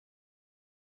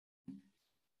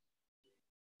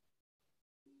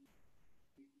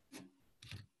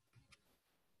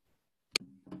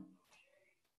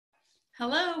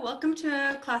Hello, welcome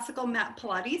to Classical Mat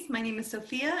Pilates. My name is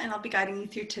Sofia and I'll be guiding you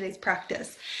through today's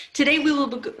practice. Today we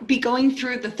will be going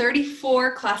through the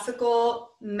 34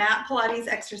 classical mat Pilates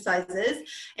exercises,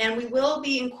 and we will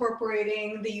be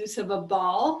incorporating the use of a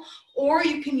ball, or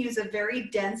you can use a very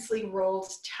densely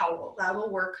rolled towel. That will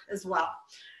work as well.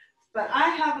 But I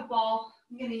have a ball,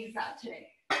 I'm going to use that today.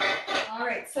 All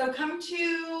right, so come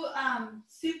to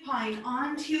supine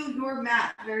onto your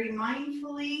mat very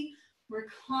mindfully.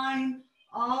 Recline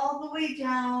all the way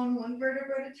down, one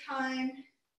vertebra at a time.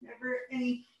 Never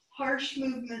any harsh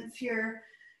movements here.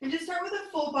 And just start with a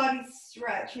full body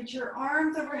stretch with your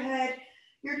arms overhead,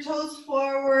 your toes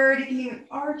forward. You can even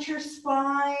arch your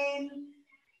spine.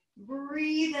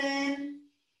 Breathe in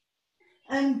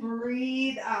and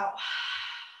breathe out.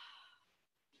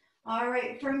 All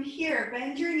right, from here,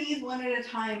 bend your knees one at a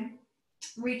time.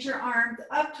 Reach your arms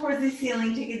up towards the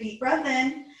ceiling. Take a deep breath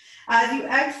in. As you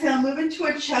exhale, move into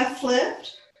a chest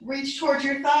lift. Reach towards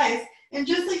your thighs. And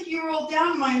just like you roll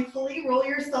down mindfully, roll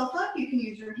yourself up. You can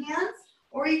use your hands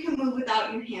or you can move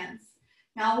without your hands.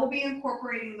 Now we'll be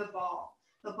incorporating the ball.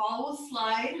 The ball will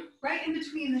slide right in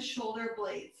between the shoulder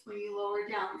blades when you lower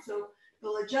down. So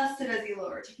you'll adjust it as you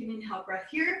lower. Take an inhale breath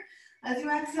here. As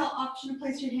you exhale, option to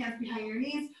place your hands behind your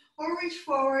knees or reach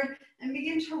forward and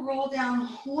begin to roll down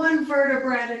one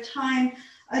vertebra at a time,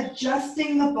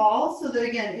 adjusting the ball so that,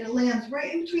 again, it lands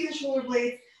right in between the shoulder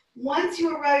blades. Once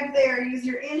you arrive there, use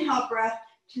your inhale breath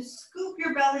to scoop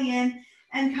your belly in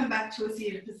and come back to a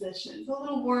seated position. So a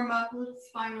little warm up, a little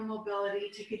spinal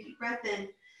mobility. Take a deep breath in.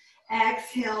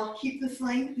 Exhale, keep this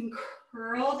length and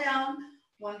curl down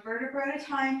one vertebra at a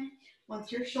time.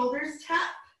 Once your shoulders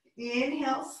tap,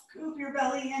 inhale, scoop your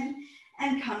belly in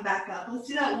and come back up. Let's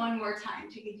do that one more time.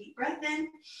 Take a deep breath in.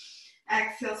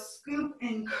 Exhale, scoop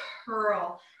and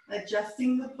curl.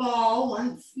 Adjusting the ball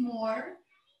once more.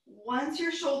 Once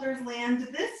your shoulders land,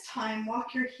 this time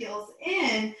walk your heels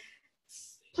in.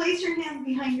 Place your hands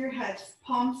behind your head,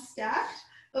 palms stacked.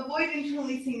 Avoid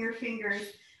interlacing your fingers.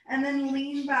 And then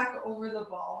lean back over the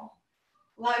ball.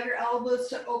 Allow your elbows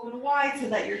to open wide so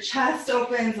that your chest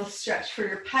opens. A stretch for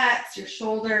your pecs, your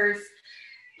shoulders.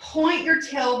 Point your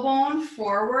tailbone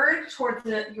forward towards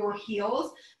your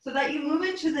heels so that you move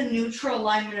into the neutral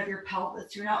alignment of your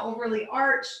pelvis. You're not overly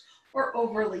arched or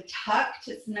overly tucked.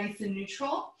 It's nice and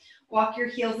neutral. Walk your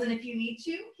heels in if you need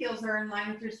to. Heels are in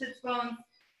line with your sits bones.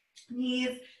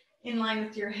 Knees in line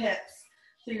with your hips.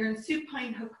 So you're in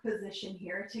supine hook position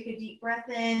here. Take a deep breath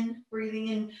in, breathing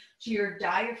into your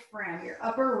diaphragm, your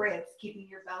upper ribs, keeping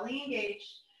your belly engaged.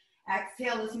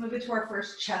 Exhale, let's move into our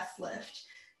first chest lift.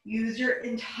 Use your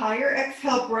entire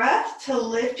exhale breath to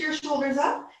lift your shoulders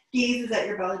up. Gaze is at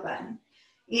your belly button.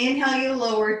 Inhale, you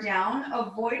lower down.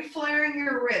 Avoid flaring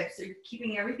your ribs, so you're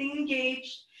keeping everything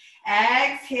engaged.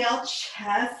 Exhale,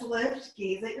 chest lift.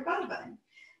 Gaze at your belly button.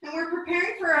 And we're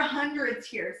preparing for 100s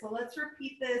here, so let's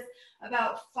repeat this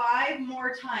about 5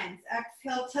 more times.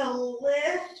 Exhale to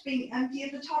lift, being empty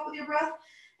at the top of your breath,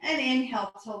 and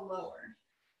inhale to lower.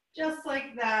 Just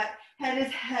like that. Head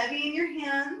is heavy in your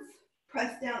hands.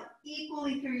 Press down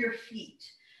equally through your feet.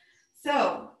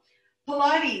 So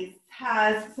Pilates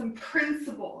has some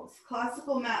principles.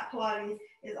 Classical mat Pilates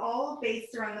is all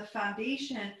based around the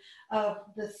foundation of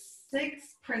the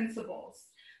 6 principles.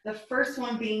 The first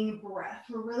one being breath.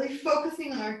 We're really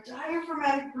focusing on our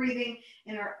diaphragmatic breathing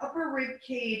in our upper rib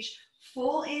cage.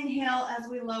 Full inhale as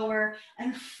we lower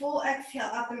and full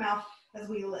exhale out the mouth as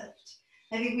we lift.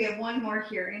 I think we have one more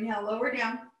here. Inhale, lower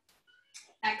down.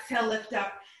 Exhale, lift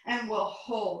up. And we'll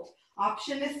hold.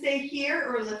 Option to stay here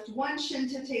or lift one shin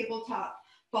to tabletop,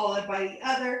 followed by the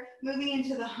other, moving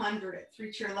into the 100s.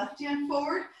 Reach your left hand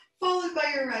forward, followed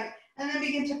by your right, and then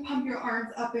begin to pump your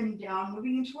arms up and down,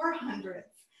 moving into our 100s.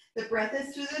 The breath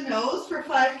is through the nose for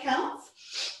 5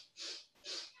 counts,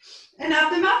 and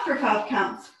out the mouth for 5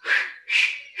 counts.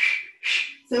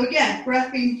 So again,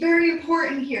 breath being very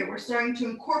important here. We're starting to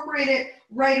incorporate it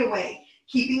right away.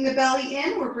 Keeping the belly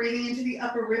in, we're breathing into the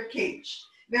upper rib cage.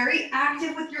 Very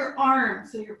active with your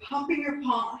arms, so you're pumping your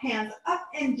hands up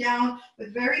and down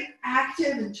with very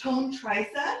active and toned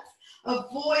triceps.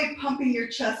 Avoid pumping your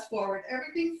chest forward.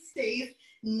 Everything stays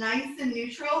nice and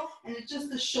neutral, and it's just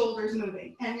the shoulders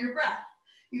moving and your breath.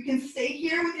 You can stay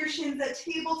here with your shins at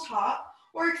tabletop,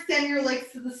 or extend your legs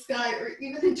to the sky, or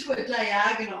even into a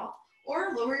diagonal,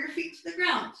 or lower your feet to the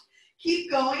ground.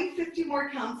 Keep going, 50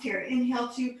 more counts here. Inhale,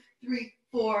 2, 3,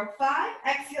 4, 5.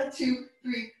 Exhale, 2,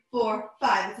 3, 4,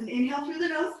 5. It's an inhale through the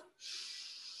nose.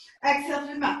 Exhale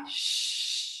through the mouth.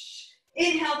 Shh.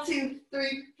 Inhale, 2,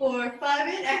 3, 4,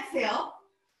 5. And exhale.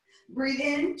 Breathe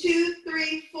in, 2,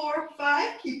 3, 4,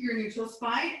 5. Keep your neutral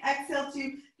spine. Exhale,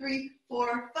 2, 3,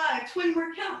 4, 5. 20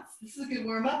 more counts. This is a good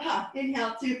warm up, huh?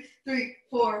 Inhale, 2, 3,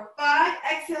 4, 5.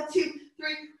 Exhale, 2,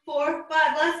 3, 4,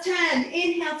 5. Last 10.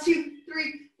 Inhale, 2,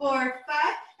 3, 4,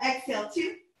 5. Exhale,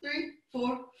 2, 3,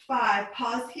 4, 5.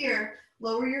 Pause here.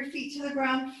 Lower your feet to the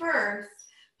ground first.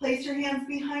 Place your hands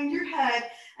behind your head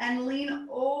and lean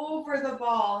over the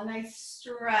ball. Nice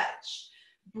stretch.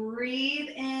 Breathe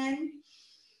in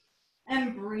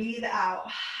and breathe out.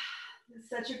 It's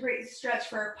such a great stretch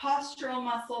for our postural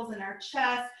muscles and our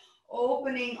chest,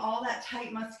 opening all that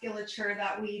tight musculature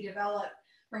that we develop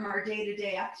from our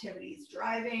day-to-day activities,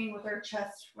 driving with our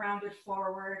chest rounded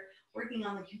forward, working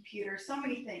on the computer, so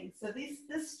many things. So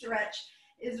this stretch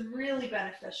is really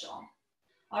beneficial.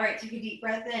 All right, take a deep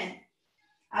breath in.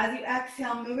 As you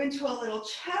exhale, move into a little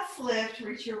chest lift.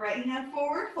 Reach your right hand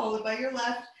forward, followed by your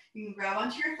left. You can grab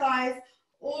onto your thighs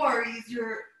or use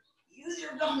your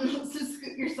abdominals to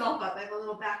scoot yourself up. I have a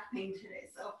little back pain today,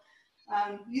 so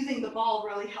using the ball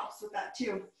really helps with that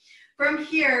too. From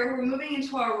here, we're moving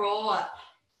into our roll up.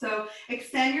 So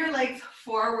extend your legs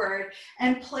forward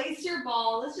and place your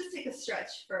ball. Let's just take a stretch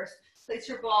first. Place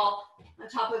your ball on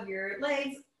top of your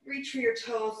legs, reach for your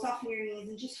toes, soften your knees,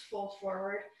 and just fold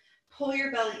forward. Pull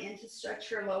your belly in to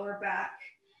stretch your lower back.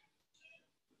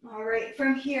 All right,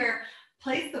 from here,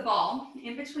 place the ball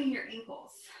in between your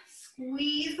ankles.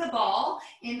 Squeeze the ball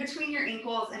in between your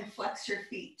ankles and flex your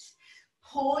feet.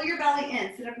 Pull your belly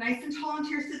in, sit up nice and tall into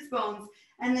your sits bones,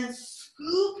 and then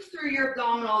scoop through your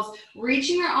abdominals,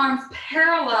 reaching your arms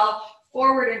parallel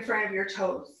forward in front of your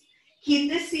toes.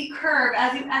 Keep this seat curve.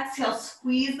 As you exhale,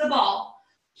 squeeze the ball.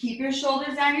 Keep your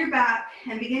shoulders down your back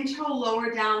and begin to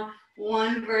lower down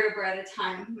one vertebra at a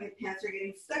time. My pants are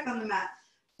getting stuck on the mat,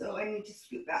 so I need to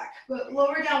scoot back. But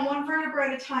lower down one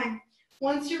vertebra at a time.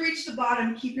 Once you reach the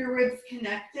bottom, keep your ribs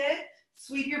connected.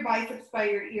 Sweep your biceps by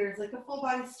your ears like a full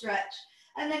body stretch.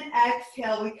 And then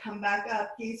exhale, we come back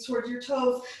up. Gaze towards your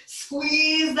toes.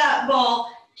 Squeeze that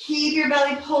ball. Keep your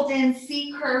belly pulled in.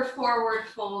 C curve forward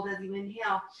fold as you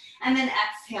inhale. And then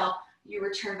exhale, you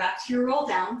return back to your roll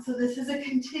down. So this is a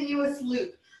continuous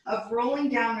loop of rolling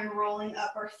down and rolling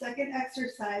up. Our second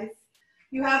exercise,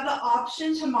 you have the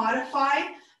option to modify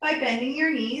by bending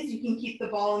your knees. You can keep the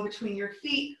ball in between your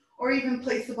feet or even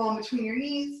place the ball in between your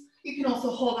knees. You can also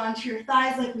hold onto your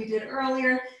thighs like we did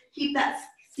earlier. Keep that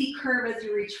C curve as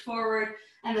you reach forward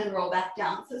and then roll back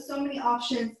down. So many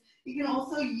options. You can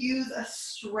also use a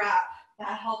strap.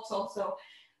 That helps also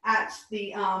at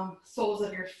the soles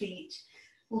of your feet.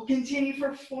 We'll continue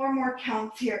for 4 more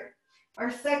counts here.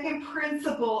 Our second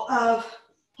principle of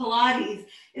Pilates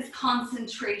is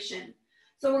concentration.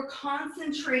 So we're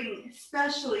concentrating,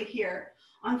 especially here,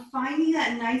 on finding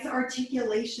that nice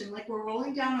articulation, like we're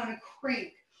rolling down on a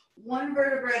crank, one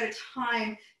vertebra at a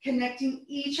time, connecting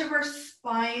each of our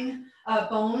spine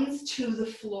bones to the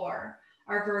floor,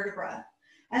 our vertebra.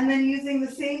 And then using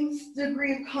the same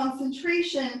degree of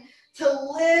concentration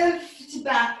to lift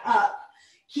back up,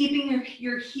 keeping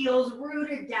your heels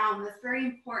rooted down. That's very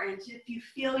important. If you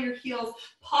feel your heels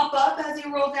pop up as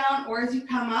you roll down or as you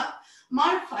come up,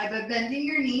 modify by bending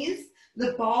your knees.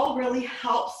 The ball really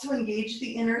helps to engage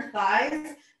the inner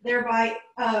thighs, thereby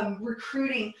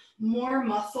recruiting more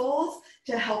muscles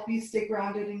to help you stay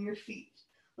grounded in your feet.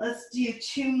 Let's do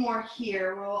 2 more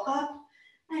here. Roll up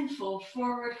and fold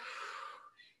forward.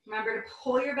 Remember to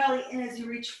pull your belly in as you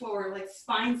reach forward, like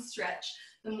spine stretch.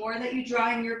 The more that you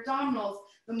draw in your abdominals,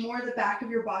 the more the back of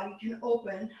your body can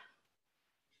open.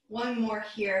 1 more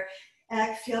here.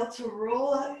 Exhale to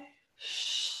roll up.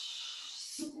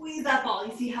 Squeeze that ball.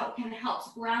 You see how it kind of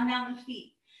helps ground down the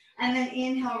feet. And then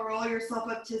inhale, roll yourself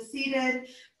up to seated.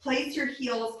 Place your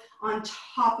heels on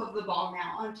top of the ball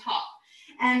now, on top.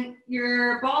 And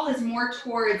your ball is more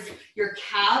towards your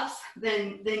calves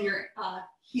than your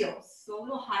heels. So a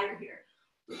little higher here.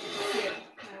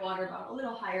 My water bottle, a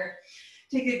little higher.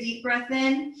 Take a deep breath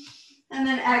in. And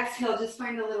then exhale, just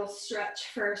find a little stretch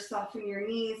first. Soften your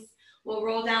knees. We'll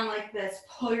roll down like this.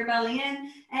 Pull your belly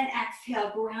in and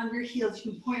exhale. Ground your heels.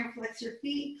 You can point or flex your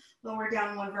feet. Lower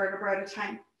down 1 vertebra at a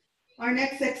time. Our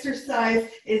next exercise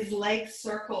is leg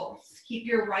circles. Keep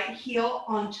your right heel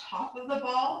on top of the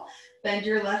ball. Bend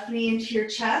your left knee into your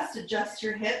chest. Adjust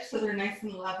your hips so they're nice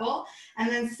and level. And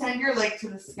then send your leg to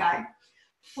the sky.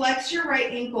 Flex your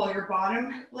right ankle, your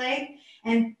bottom leg,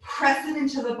 and press it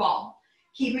into the ball,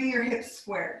 keeping your hips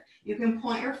squared. You can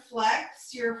point or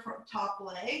flex your top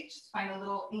leg. Just find a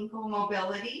little ankle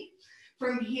mobility.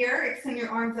 From here, extend your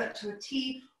arms up to a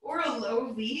T or a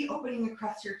low V, opening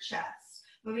across your chest.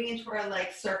 Moving into our leg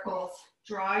circles.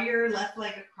 Draw your left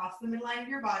leg across the midline of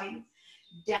your body.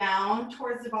 down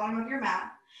towards the bottom of your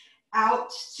mat,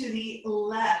 out to the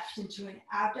left into an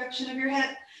abduction of your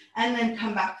hip, and then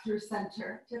come back through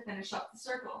center to finish up the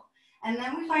circle. And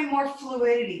then we find more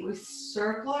fluidity. We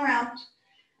circle around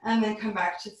and then come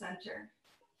back to center.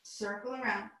 Circle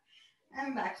around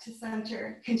and back to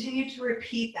center. Continue to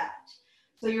repeat that.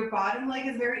 So your bottom leg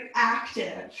is very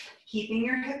active, keeping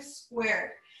your hips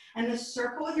squared. And the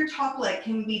circle with your top leg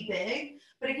can be big,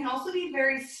 but it can also be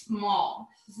very small.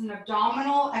 This is an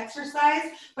abdominal exercise,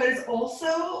 but it's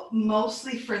also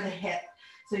mostly for the hip.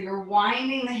 So you're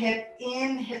winding the hip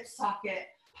in the hip socket.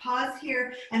 Pause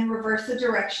here and reverse the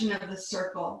direction of the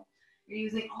circle. You're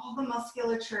using all the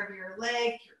musculature of your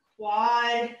leg. Your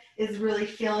quad is really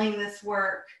feeling this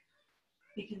work.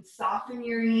 You can soften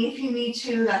your knee if you need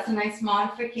to. That's a nice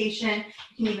modification.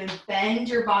 You can even bend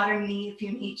your bottom knee if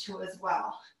you need to as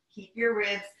well. Keep your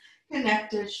ribs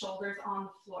connected, shoulders on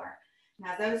the floor. And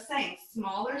as I was saying,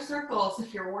 smaller circles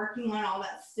if you're working on all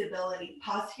that stability.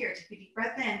 Pause here, take a deep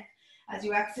breath in. As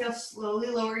you exhale, slowly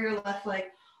lower your left leg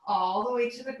all the way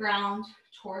to the ground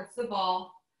towards the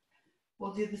ball.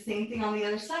 We'll do the same thing on the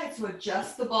other side. So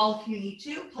adjust the ball if you need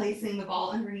to, placing the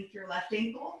ball underneath your left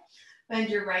ankle. Bend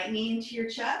your right knee into your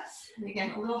chest. And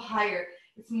again, a little higher.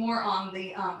 It's more on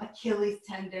the Achilles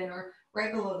tendon or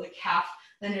right below the calf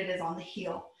than it is on the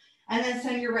heel. And then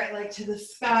send your right leg to the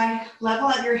sky, level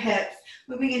out your hips,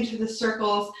 moving into the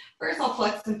circles. First, I'll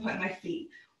flex and point my feet.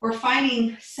 We're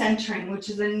finding centering, which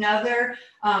is another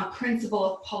principle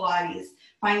of Pilates.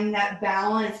 Finding that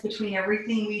balance between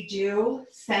everything we do,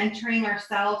 centering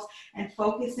ourselves and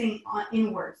focusing on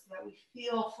inwards so that we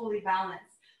feel fully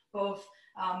balanced, both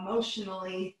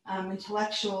emotionally,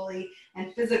 intellectually,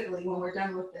 and physically when we're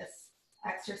done with this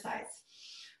exercise.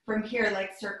 From here, leg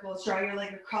circles, draw your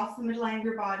leg across the midline of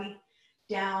your body,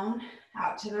 down,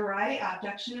 out to the right,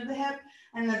 abduction of the hip,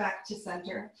 and then back to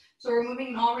center. So we're moving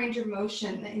in all range of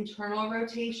motion, the internal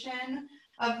rotation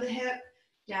of the hip,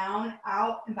 down,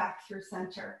 out, and back through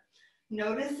center.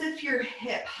 Notice if your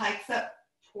hip hikes up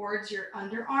towards your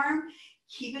underarm,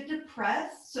 keep it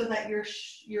depressed so that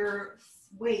your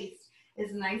waist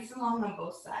is nice and long on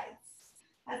both sides.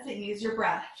 That's it. Use your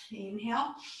breath.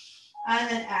 Inhale, and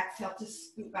then exhale to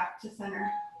scoot back to center.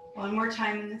 One more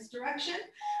time in this direction,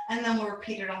 and then we'll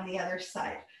repeat it on the other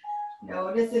side.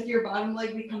 Notice if your bottom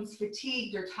leg becomes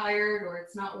fatigued or tired or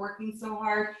it's not working so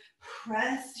hard,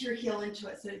 press your heel into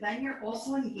it. So then you're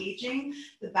also engaging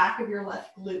the back of your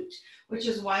left glute, which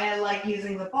is why I like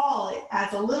using the ball. It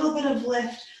adds a little bit of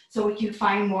lift so we can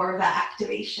find more of that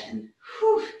activation.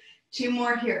 Whew. 2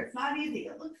 more here. It's not easy.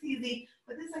 It looks easy,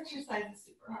 but this exercise is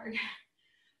super hard.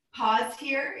 Pause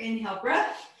here. Inhale,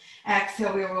 breath.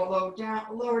 Exhale, we will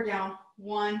lower down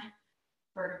 1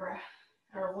 vertebra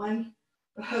or 1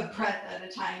 breath at a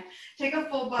time. Take a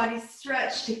full body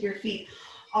stretch. Take your feet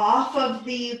off of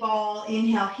the ball.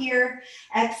 Inhale here.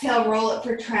 Exhale, roll it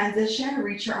for transition.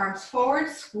 Reach your arms forward.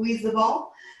 Squeeze the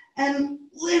ball and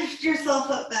lift yourself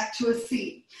up back to a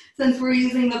seat. Since we're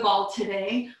using the ball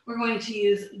today, we're going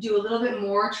to do a little bit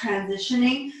more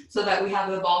transitioning so that we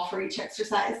have the ball for each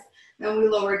exercise. Then we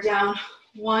lower down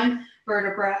 1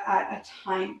 vertebra at a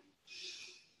time.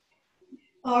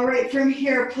 All right, from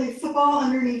here, place the ball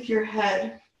underneath your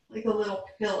head like a little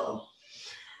pillow.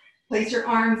 Place your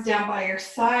arms down by your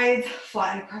sides,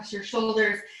 flatten across your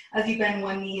shoulders as you bend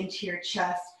 1 knee into your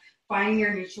chest, finding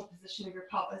your neutral position of your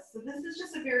pelvis. So this is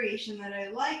just a variation that I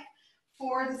like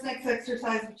for this next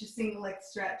exercise, which is single leg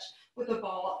stretch with the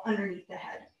ball underneath the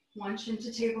head. 1 chin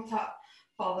to tabletop,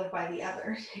 followed by the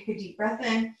other. Take a deep breath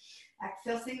in.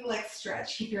 Exhale, single leg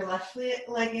stretch. Keep your left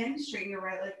leg in, straighten your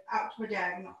right leg out to a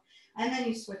diagonal. And then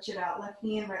you switch it out, left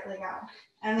knee and right leg out.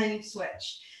 And then you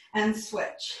switch and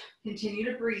switch. Continue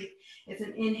to breathe. It's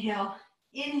an inhale,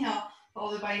 inhale,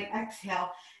 followed by an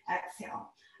exhale, exhale.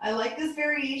 I like this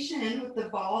variation with the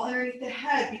ball underneath the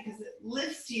head because it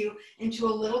lifts you into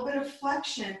a little bit of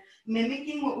flexion,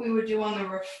 mimicking what we would do on the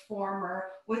reformer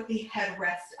with the head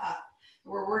rest up.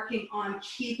 We're working on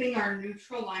keeping our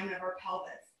neutral alignment of our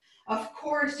pelvis. Of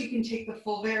course, you can take the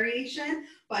full variation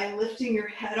by lifting your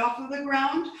head off of the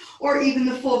ground, or even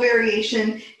the full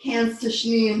variation, hands to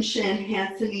knee and shin,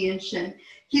 hands to knee and shin.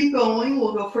 Keep going.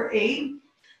 We'll go for 8.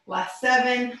 Last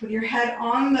 7. With your head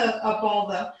on the ball,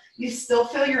 though, you still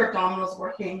feel your abdominals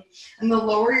working. And the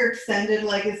lower your extended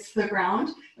leg is to the ground,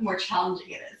 the more challenging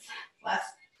it is.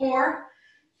 Last 4,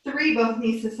 3, both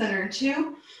knees to center, and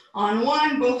 2. On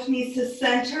 1, both knees to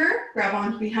center, grab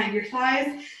on behind your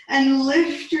thighs, and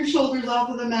lift your shoulders off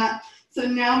of the mat. So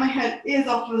now my head is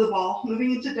off of the ball,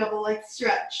 moving into double leg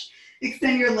stretch.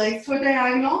 Extend your legs to a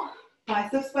diagonal,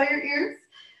 biceps by your ears,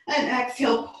 and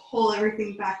exhale, pull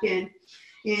everything back in.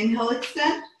 Inhale,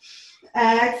 extend.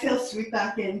 Exhale, sweep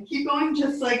back in. Keep going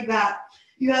just like that.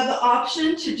 You have the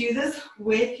option to do this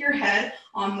with your head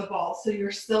on the ball. So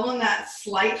you're still in that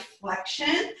slight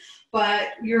flexion,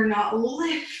 but you're not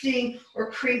lifting or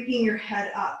cranking your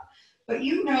head up. But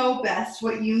you know best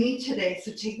what you need today.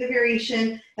 So take the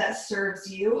variation that serves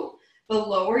you. The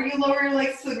lower you lower your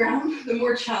legs to the ground, the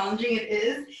more challenging it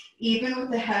is, even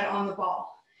with the head on the ball.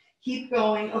 Keep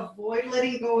going. Avoid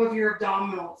letting go of your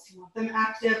abdominals. You want them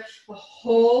active the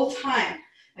whole time.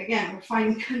 Again, we're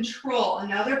finding control.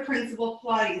 Another principle of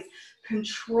Pilates.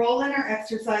 Control in our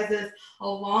exercises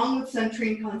along with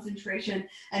centering concentration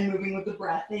and moving with the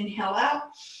breath. Inhale out.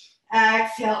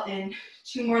 Exhale in.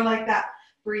 2 more like that.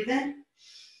 Breathe in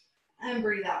and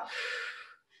breathe out.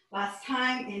 Last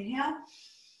time. Inhale.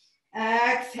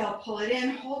 Exhale. Pull it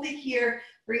in. Hold it here.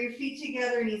 Bring your feet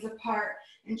together, knees apart,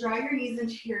 and draw your knees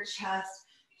into your chest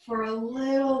for a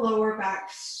little lower back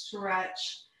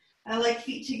stretch. I like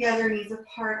feet together, knees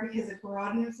apart, because it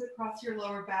broadens across your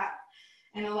lower back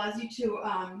and allows you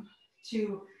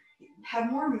to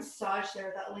have more massage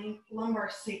there, that lumbar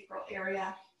sacral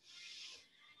area.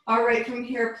 All right, from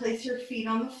here, place your feet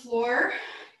on the floor.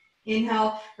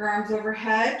 Inhale, your arms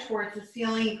overhead towards the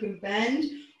ceiling. You can bend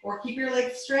or keep your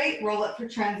legs straight. Roll up for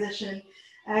transition.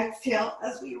 Exhale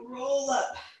as we roll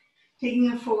up,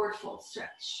 taking a forward fold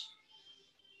stretch.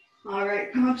 All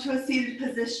right, come up to a seated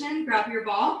position, grab your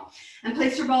ball, and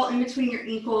place your ball in between your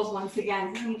ankles once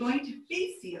again. I'm going to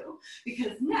face you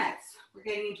because next we're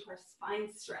getting into our spine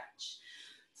stretch.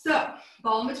 So,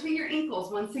 ball in between your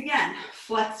ankles once again.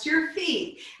 Flex your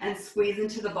feet and squeeze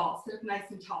into the ball. Sit up nice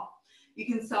and tall. You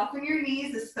can soften your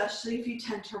knees, especially if you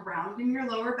tend to round in your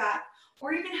lower back,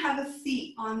 or even have a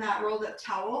seat on that rolled up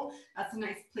towel. That's a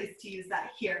nice place to use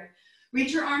that here.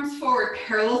 Reach your arms forward,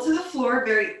 parallel to the floor,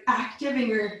 very active in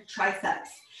your triceps.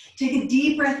 Take a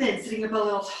deep breath in, sitting up a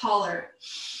little taller.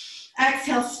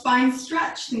 Exhale, spine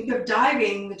stretch. Think of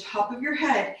diving the top of your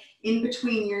head in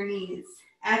between your knees.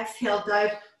 Exhale,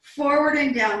 dive forward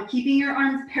and down, keeping your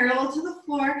arms parallel to the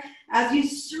floor as you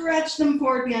stretch them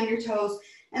forward beyond your toes.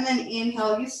 And then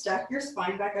inhale, you stack your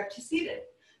spine back up to seated.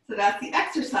 So that's the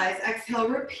exercise. Exhale,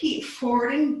 repeat,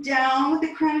 forward and down with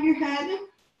the crown of your head.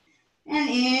 And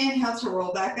inhale to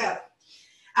roll back up.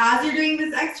 As you're doing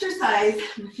this exercise,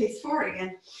 I'm gonna face forward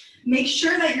again. Make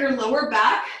sure that your lower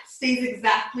back stays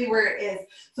exactly where it is.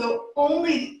 So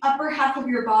only the upper half of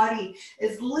your body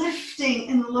is lifting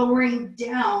and lowering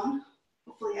down.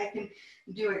 Hopefully I can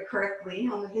do it correctly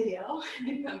on the video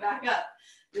and come back up.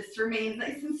 This remains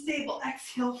nice and stable.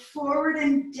 Exhale, forward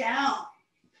and down.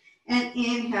 And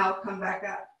inhale, come back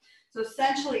up. So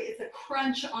essentially, it's a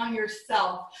crunch on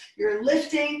yourself. You're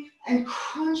lifting and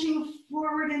crunching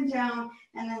forward and down,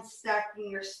 and then stacking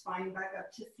your spine back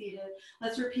up to seated.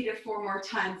 Let's repeat it 4 more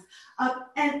times.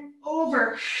 Up and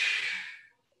over.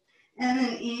 And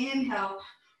then inhale,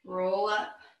 roll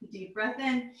up. Deep breath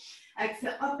in.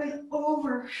 Exhale, up and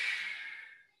over.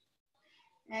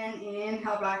 And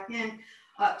inhale, back in.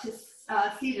 Up to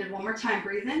seated. 1 more time.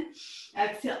 Breathe in.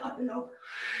 Exhale, up and over.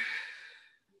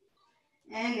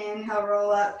 And inhale,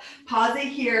 roll up. Pause it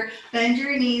here. Bend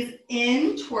your knees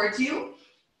in towards you.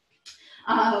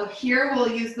 Here we'll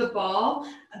use the ball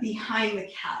behind the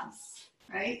calves,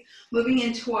 right? Moving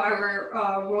into our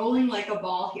rolling like a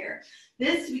ball here.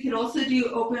 This, we could also do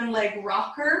open leg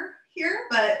rocker here,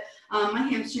 but my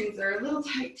hamstrings are a little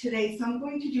tight today, so I'm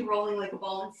going to do rolling like a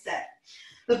ball instead.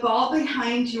 The ball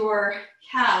behind your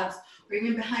calves or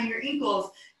even behind your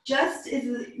ankles just is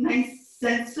a nice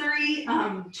sensory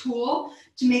tool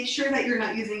to make sure that you're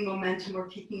not using momentum or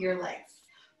kicking your legs.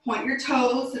 Point your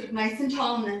toes, sit up nice and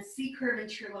tall, and then C-curve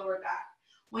into your lower back.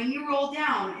 When you roll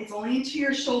down, it's only into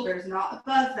your shoulders, not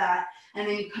above that, and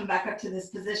then you come back up to this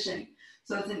position.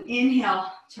 So it's an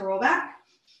inhale to roll back,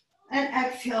 and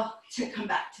exhale to come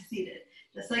back to seated.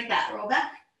 Just like that, roll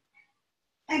back,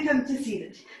 and come to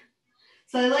seated.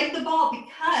 So I like the ball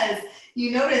because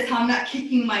you notice how I'm not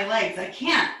kicking my legs. I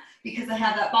can't because I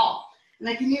have that ball. And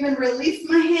I can even release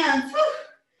my hands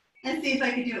and see if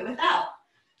I can do it without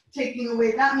taking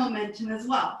away that momentum as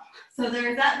well. So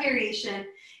there's that variation.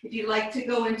 If you'd like to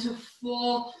go into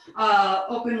full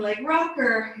open leg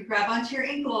rocker, you grab onto your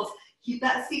ankles, keep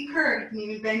that C curve, you can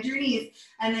even bend your knees,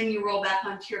 and then you roll back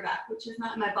onto your back, which is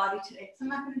not in my body today, so I'm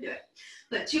not gonna do it.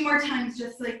 But 2 more times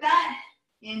just like that.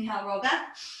 Inhale, roll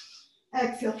back.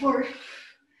 Exhale, forward.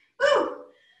 Woo!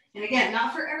 And again,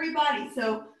 not for everybody,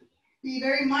 so be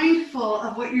very mindful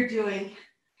of what you're doing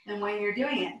and when you're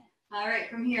doing it. All right,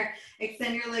 from here,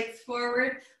 extend your legs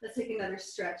forward. Let's take another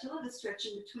stretch. A little stretch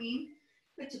in between.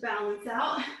 Good to balance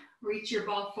out. reach your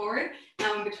ball forward,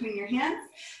 now in between your hands.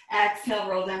 Exhale,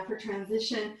 roll down for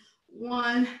transition,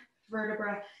 one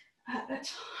vertebra at a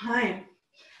time.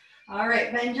 All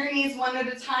right, bend your knees one at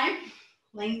a time.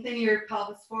 Lengthen your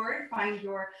pelvis forward, find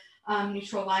your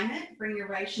neutral alignment. Bring your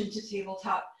right shin to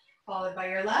tabletop, followed by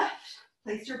your left.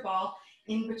 Place your ball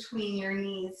in between your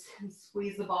knees and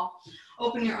squeeze the ball.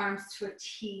 Open your arms to a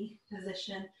T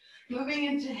position. Moving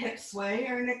into hip sway,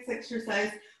 our next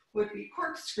exercise would be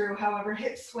corkscrew. However,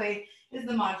 hip sway is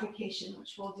the modification,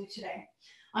 which we'll do today.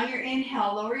 On your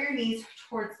inhale, lower your knees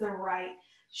towards the right.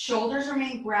 Shoulders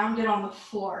remain grounded on the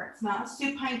floor. It's not a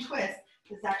supine twist.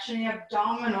 It's actually an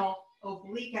abdominal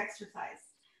oblique exercise.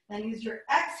 Then use your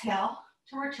exhale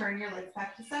to return your legs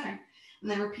back to center. And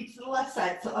then repeat to the left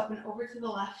side. So up and over to the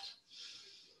left.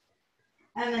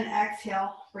 And then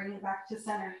exhale, bring it back to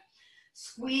center.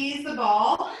 Squeeze the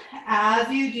ball as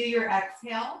you do your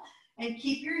exhale and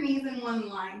keep your knees in one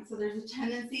line. So there's a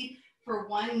tendency for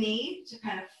one knee to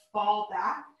kind of fall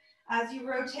back as you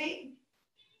rotate,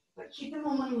 but keep them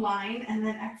in one line and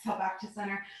then exhale back to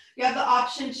center. You have the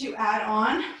option to add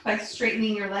on by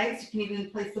straightening your legs. You can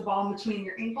even place the ball in between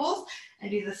your ankles and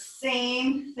do the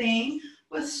same thing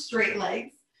with straight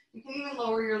legs. You can even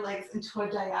lower your legs into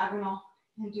a diagonal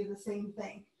and do the same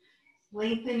thing.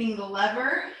 Lengthening the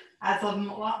lever adds a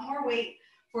lot more weight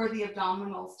for the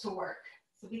abdominals to work.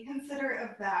 So be considerate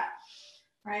of that,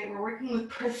 right? We're working with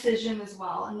precision as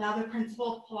well. Another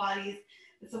principle of Pilates,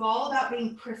 it's all about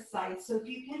being precise. So if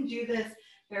you can do this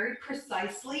very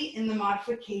precisely in the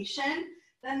modification,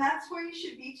 then that's where you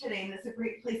should be today, and it's a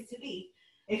great place to be.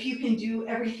 If you can do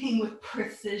everything with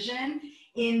precision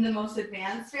in the most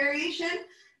advanced variation,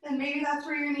 then maybe that's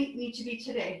where you need to be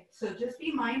today. So just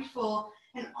be mindful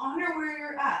and honor where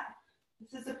you're at.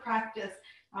 This is a practice,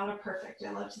 not a perfect.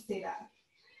 I love to say that.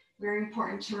 Very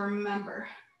important to remember.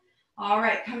 All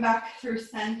right, come back through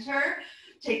center.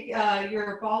 Take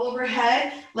your ball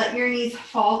overhead. Let your knees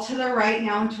fall to the right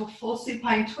now into a full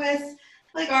supine twist.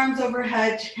 Like arms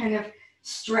overhead to kind of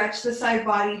stretch the side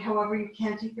body. However you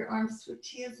can, take your arms to a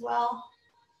T as well.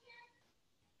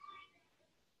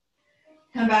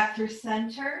 Come back through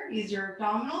center. Use your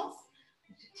abdominals.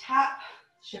 Tap,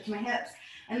 shift my hips.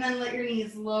 And then let your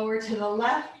knees lower to the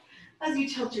left as you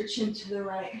tilt your chin to the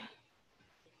right.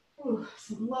 Ooh,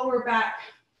 some lower back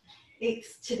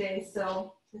aches today,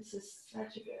 so this is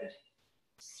such a good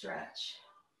stretch.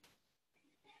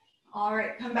 All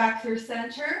right, come back through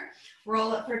center.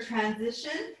 Roll up for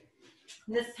transition.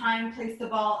 This time, place the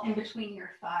ball in between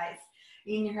your thighs.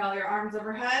 Inhale your arms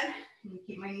overhead.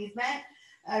 Keep my knees bent.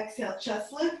 Exhale,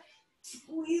 chest lift.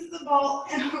 Squeeze the ball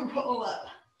and roll up.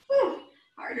 Whew,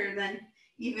 harder than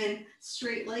even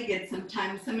straight-legged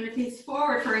sometimes. So I'm going to face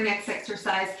forward for our next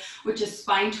exercise, which is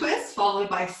spine twist followed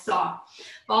by saw.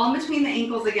 Ball in between the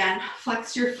ankles again.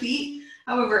 Flex your feet.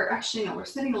 However, actually no, we're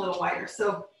sitting a little wider.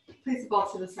 So place the ball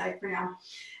to the side for now.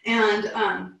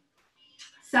 And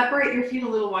separate your feet a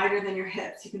little wider than your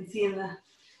hips. You can see in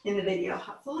the video.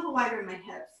 It's a little wider in my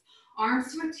hips.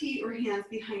 Arms to a T or hands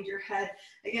behind your head.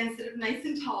 Again, sit up nice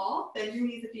and tall. Bend your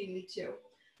knees if you need to.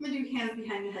 I'm going to do hands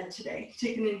behind the head today.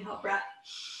 Take an inhale breath.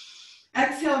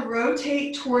 Exhale,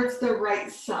 rotate towards the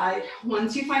right side.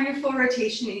 Once you find your full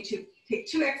rotation, you need to take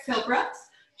 2 exhale breaths.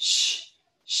 Shh,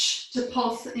 shh, to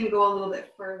pulse and go a little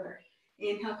bit further.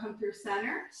 Inhale, come through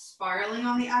center, spiraling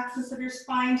on the axis of your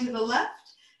spine to the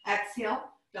left. Exhale,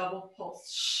 double pulse.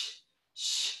 Shh,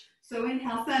 shh. So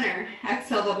inhale, center.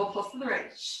 Exhale, double pulse to the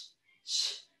right. Shh,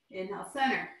 shh. Inhale,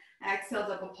 center. Exhale,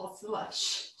 double pulse to the left.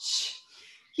 Shh, shh.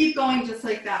 Keep going just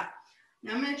like that.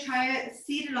 Now I'm going to try it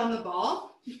seated on the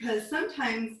ball because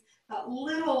sometimes that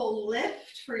little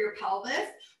lift for your pelvis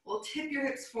will tip your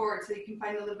hips forward so you can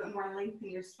find a little bit more length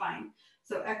in your spine.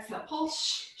 So exhale,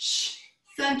 pulse, shh, shh.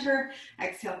 Center,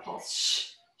 exhale, pulse,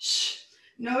 shh, shh.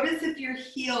 Notice if your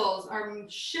heels are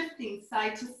shifting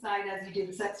side to side as you do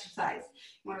this exercise.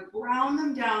 You want to ground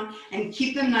them down and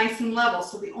keep them nice and level.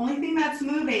 So the only thing that's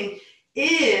moving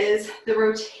is the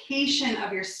rotation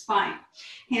of your spine.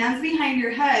 Hands behind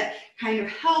your head kind of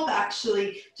help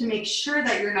actually to make sure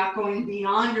that you're not going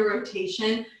beyond your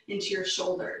rotation into your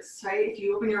shoulders, right? If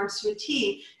you open your arms to a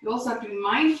T, you also have to be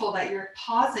mindful that you're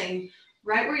pausing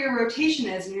right where your rotation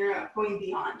is and you're not going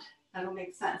beyond. That'll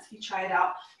make sense if you try it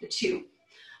out, the 2.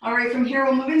 All right, from here,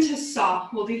 we'll move into saw.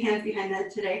 We'll do hands behind the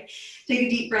head today. Take a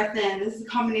deep breath in. This is a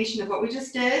combination of what we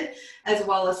just did as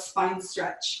well as spine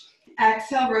stretch.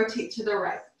 Exhale, rotate to the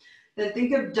right. Then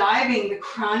think of diving the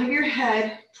crown of your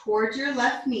head towards your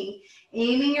left knee,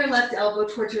 aiming your left elbow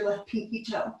towards your left pinky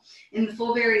toe. In the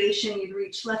full variation, you'd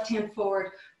reach left hand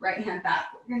forward, right hand back.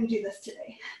 We're going to do this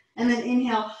today. And then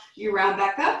inhale, you round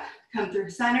back up, come through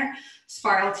center,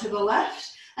 spiral to the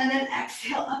left, and then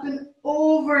exhale up and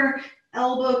over,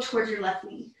 elbow towards your left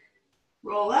knee.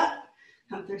 Roll up,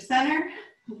 come through center,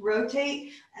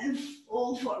 rotate, and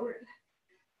fold forward.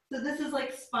 So this is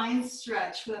like spine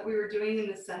stretch that we were doing in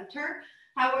the center.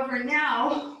 However,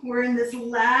 now we're in this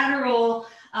lateral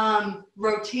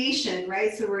rotation,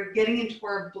 right? So we're getting into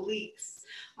our obliques.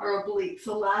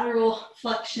 So lateral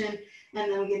flexion,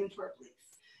 and then we get into our obliques.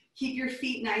 Keep your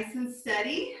feet nice and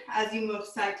steady as you move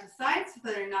side to side so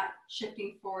that they're not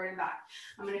shifting forward and back.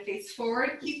 I'm going to face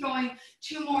forward. Keep going.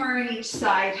 2 more on each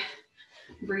side.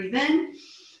 Breathe in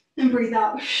and breathe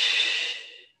out.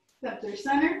 Up through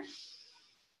center.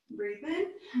 Breathe in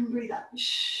and breathe out.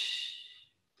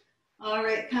 All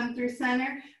right, come through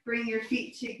center. Bring your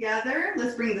feet together.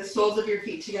 Let's bring the soles of your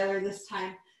feet together this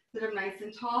time. Sit up nice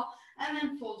and tall, and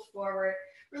then fold forward,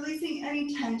 releasing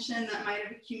any tension that might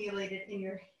have accumulated in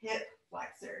your hip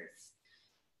flexors.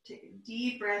 Take a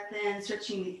deep breath in,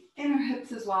 stretching the inner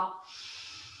hips as well.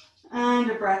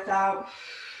 And a breath out.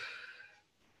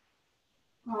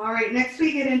 All right, next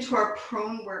we get into our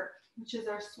prone work, which is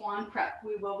our swan prep.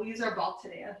 We will use our ball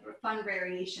today as a fun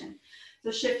variation.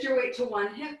 So shift your weight to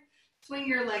one hip, swing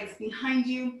your legs behind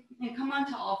you, and come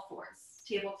onto all fours,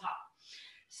 tabletop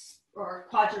or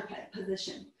quadruped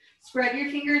position. Spread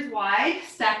your fingers wide,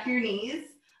 stack your knees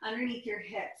underneath your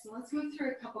hips. And let's move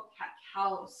through a couple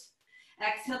cat-cows.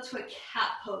 Exhale to a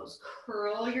cat pose.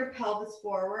 Curl your pelvis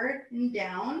forward and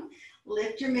down.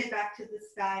 Lift your mid-back to the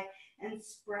sky and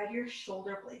spread your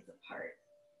shoulder blades apart.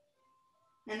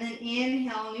 And then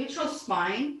inhale, neutral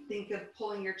spine. Think of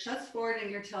pulling your chest forward and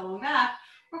your tailbone back,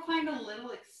 or find a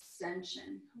little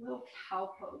extension, a little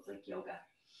cow pose like yoga.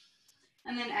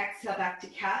 And then exhale back to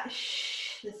cat.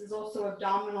 This is also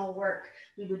abdominal work.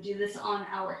 We would do this on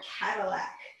our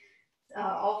Cadillac.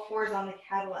 All fours on the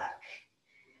Cadillac.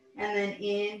 And then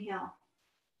inhale,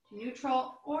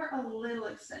 neutral or a little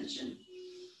extension.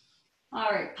 All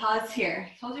right, pause here.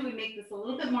 I told you we'd make this a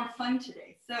little bit more fun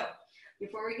today. So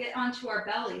before we get onto our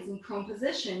bellies in prone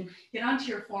position, get onto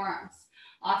your forearms.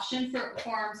 Option for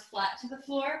forearms flat to the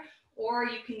floor, or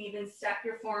you can even stack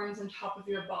your forearms on top of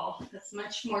your ball. That's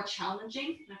much more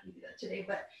challenging. I'm not gonna do that today,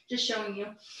 but just showing you.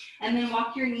 And then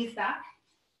walk your knees back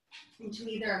into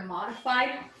either a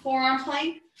modified forearm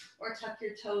plank or tuck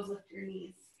your toes, lift your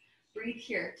knees. Breathe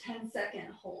here,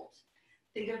 10-second hold.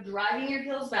 Think of driving your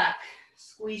heels back.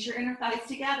 Squeeze your inner thighs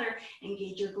together,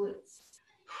 engage your glutes.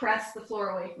 Press the floor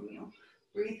away from you.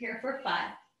 Breathe here for 5.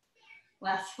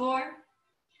 Last 4,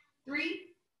 3,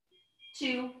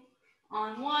 2,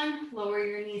 on 1. Lower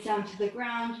your knees down to the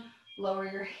ground.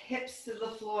 Lower your hips to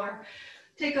the floor.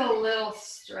 Take a little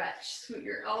stretch. Scoot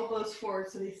your elbows forward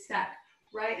so they stack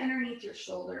right underneath your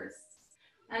shoulders.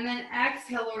 And then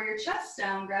exhale, lower your chest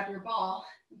down, grab your ball,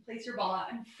 and place your ball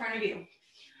out in front of you.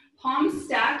 Palms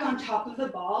stacked on top of the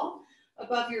ball,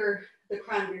 above the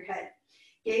crown of your head.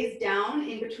 Gaze down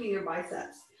in between your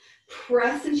biceps.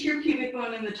 Press into your pubic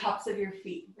bone and the tops of your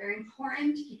feet. Very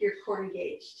important to keep your core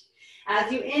engaged.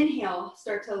 As you inhale,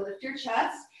 start to lift your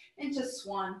chest into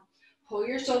swan. Pull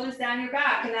your shoulders down your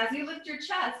back, and as you lift your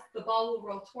chest, the ball will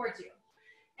roll towards you.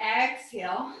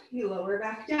 Exhale, you lower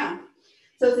back down.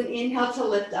 So it's an inhale to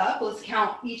lift up. Let's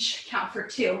each count for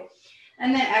 2.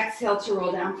 And then exhale to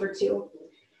roll down for 2.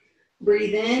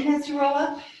 Breathe in as you roll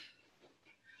up.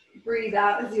 Breathe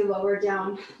out as you lower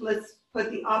down. Let's put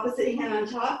the opposite hand on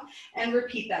top and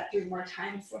repeat that 3 more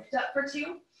times. Lift up for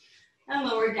 2 and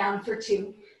lower down for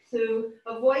 2. So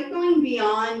avoid going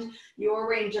beyond your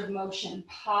range of motion.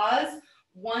 Pause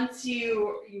once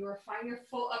you find your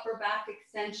full upper back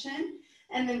extension,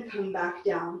 and then come back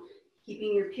down,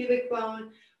 keeping your pubic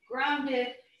bone grounded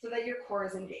so that your core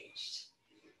is engaged.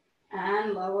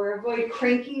 And lower. Avoid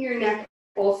cranking your neck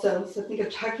also. So think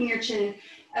of tucking your chin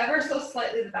ever so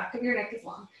slightly. The back of your neck is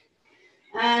long.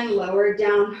 And lower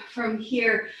down from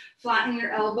here. Flatten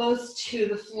your elbows to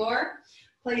the floor.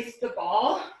 Place the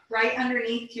ball right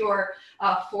underneath your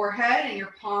forehead and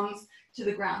your palms to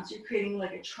the ground. So you're creating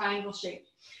like a triangle shape.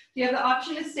 If you have the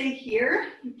option to stay here,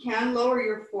 you can lower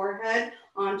your forehead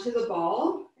onto the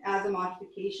ball as a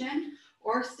modification,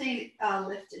 or stay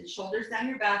lifted. Shoulders down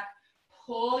your back.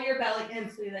 Pull your belly in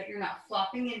so that you're not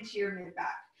flopping into your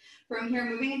mid-back. From here,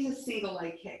 moving into single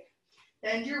leg kick.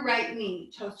 Bend your right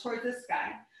knee, toes towards the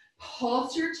sky.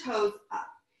 Pulse your toes up.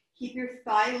 Keep your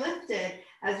thigh lifted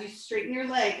as you straighten your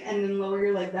leg, and then lower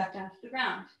your leg back down to the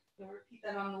ground. So repeat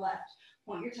that on the left.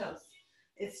 Point your toes.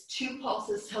 It's 2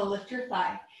 pulses to lift your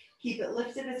thigh. Keep it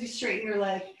lifted as you straighten your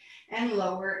leg and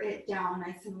lower it down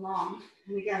nice and long.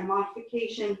 And again,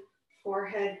 modification,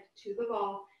 forehead to the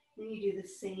ball, and you do the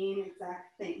same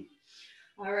exact thing.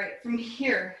 All right, from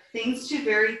here, things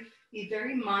to be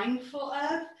very mindful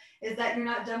of is that you're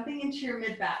not dumping into your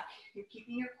mid-back. You're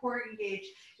keeping your core engaged.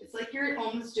 It's like you're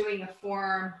almost doing a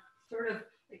forearm, sort of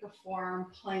like a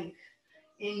forearm plank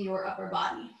in your upper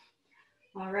body.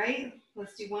 All right,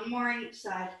 let's do one more on each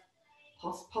side.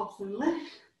 Pulse, pulse, and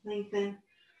lift, lengthen.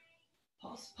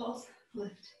 Pulse, pulse,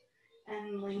 lift,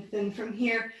 and lengthen. From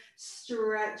here,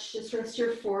 stretch. Just rest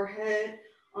your forehead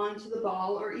onto the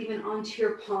ball or even onto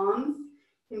your palms.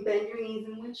 You can bend your knees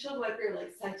and windshield wiper your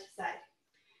legs side to side.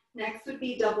 Next would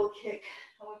be double kick.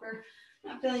 However,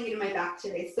 I'm not feeling it in my back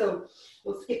today, so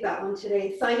we'll skip that one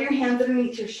today. Slide your hands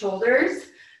underneath your shoulders.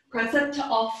 Press up to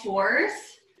all fours.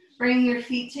 Bring your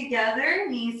feet together.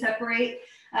 Knees separate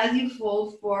as you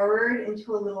fold forward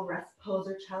into a little rest pose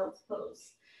or child's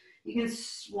pose. You can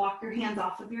walk your hands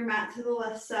off of your mat to the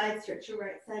left side, stretch your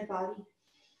right side body,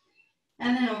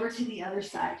 and then over to the other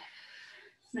side.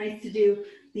 It's nice to do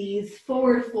these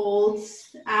forward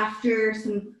folds after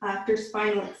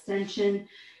spinal extension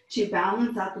to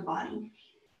balance out the body.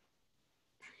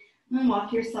 And then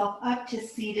walk yourself up to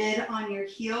seated on your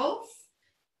heels,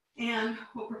 and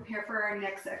we'll prepare for our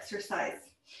next exercise.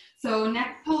 So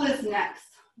neck pull is next.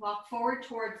 Walk forward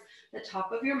towards the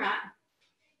top of your mat.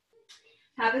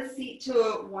 Have a seat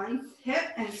to one hip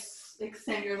and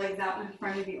extend your legs out in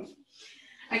front of you.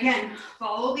 Again,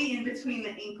 follow the in between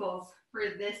the ankles for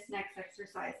this next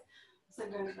exercise. So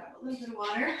I'm going to grab a little bit of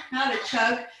water, not a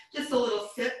chug, just a little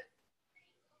sip.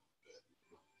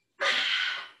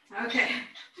 Okay.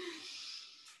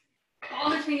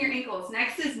 Follow between your ankles.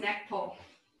 Next is neck pull.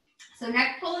 So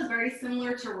neck pull is very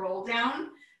similar to roll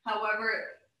down. However,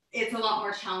 it's a lot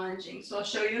more challenging. So I'll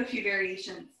show you a few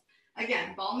variations.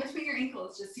 Again, ball in between your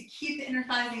ankles just to keep the inner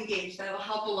thighs engaged. That'll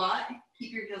help a lot.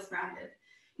 Keep your heels grounded.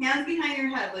 Hands behind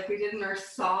your head like we did in our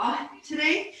saw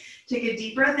today. Take a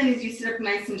deep breath in as you sit up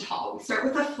nice and tall. We start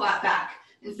with a flat back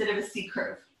instead of a C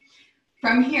curve.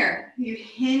 From here, you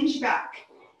hinge back.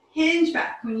 Hinge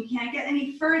back. When you can't get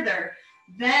any further,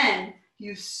 then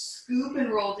you scoop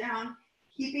and roll down,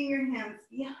 keeping your hands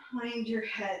behind your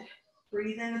head.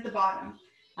 Breathe in at the bottom.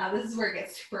 Now this is where it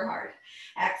gets super hard.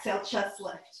 Exhale, chest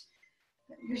lift.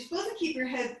 You're supposed to keep your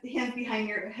hands behind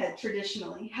your head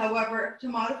traditionally. However, to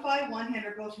modify, one hand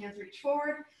or both hands reach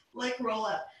forward, like roll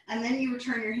up, and then you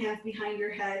return your hands behind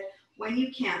your head when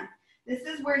you can. This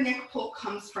is where neck pull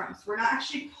comes from. So we're not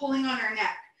actually pulling on our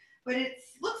neck, but it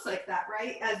looks like that,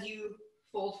 right? As you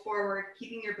fold forward,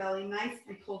 keeping your belly nice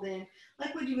and pulled in,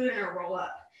 like we do in a roll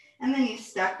up. And then you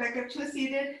step back up to a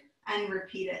seated and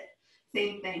repeat it.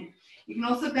 Same thing. You can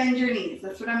also bend your knees.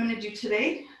 That's what I'm going to do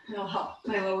today. It'll help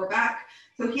my lower back.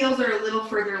 So heels are a little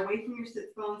further away from your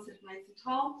sit bones, sit nice and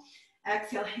tall.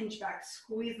 Exhale, hinge back,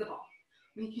 squeeze the ball.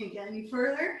 When you can't get any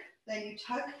further, then you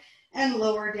tuck and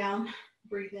lower down.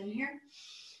 Breathe in here.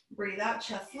 Breathe out,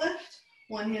 chest lift.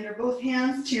 One hand or both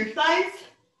hands to your thighs,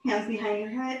 hands behind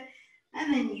your head,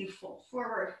 and then you fold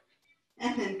forward.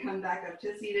 And then come back up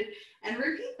to seated and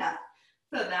repeat that.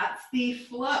 So that's the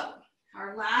flow.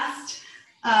 Our last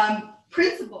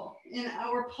principle in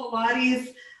our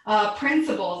Pilates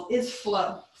principles is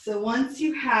flow. So once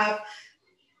you have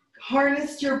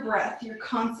harnessed your breath, your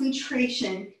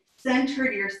concentration,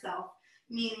 centered yourself,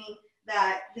 meaning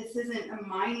that this isn't a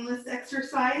mindless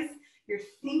exercise, you're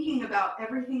thinking about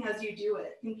everything as you do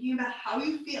it, thinking about how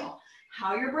you feel,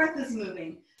 how your breath is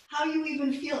moving, how you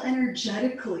even feel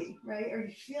energetically, right? Are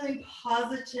you feeling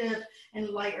positive and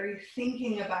light? Are you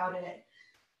thinking about it?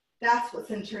 That's what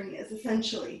centering is,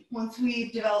 essentially. Once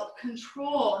we've developed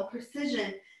control and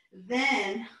precision,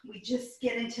 then we just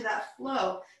get into that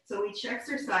flow. So each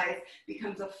exercise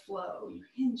becomes a flow. You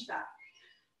hinge back,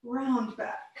 round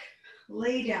back,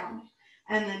 lay down,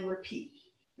 and then repeat,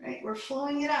 right? We're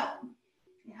flowing it out.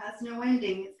 It has no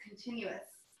ending, it's continuous.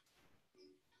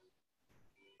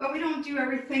 But we don't do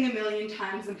everything a million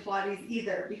times in Pilates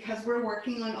either, because we're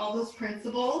working on all those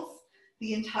principles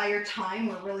the entire time.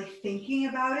 We're really thinking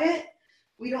about it.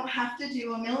 We don't have to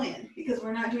do a million because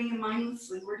we're not doing it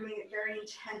mindlessly. We're doing it very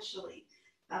intentionally.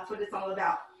 That's what it's all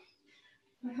about.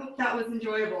 I hope that was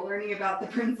enjoyable, learning about the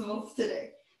principles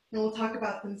today. And we'll talk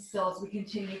about them still as we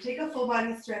continue. Take a full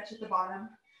body stretch at the bottom.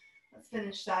 Let's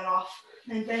finish that off.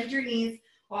 And bend your knees,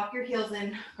 walk your heels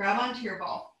in, grab onto your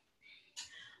ball.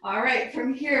 All right,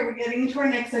 from here, we're getting into our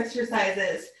next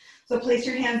exercises. So place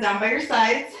your hands down by your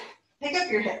sides, pick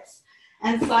up your hips,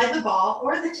 and slide the ball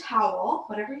or the towel,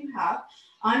 whatever you have,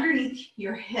 underneath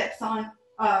your hips on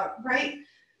right,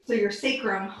 so your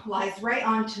sacrum lies right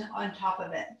on top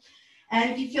of it. And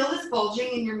if you feel this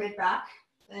bulging in your mid-back,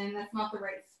 then that's not the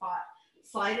right spot.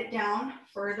 Slide it down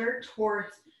further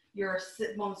towards your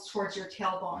sit bones, towards your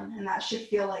tailbone, and that should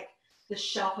feel like the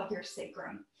shelf of your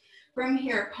sacrum. From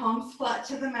here, palms flat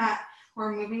to the mat.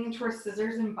 We're moving into our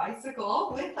scissors and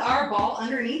bicycle with our ball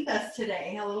underneath us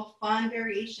today. A little fun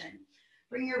variation.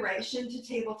 Bring your right shin to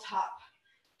tabletop,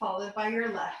 followed by your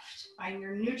left. Find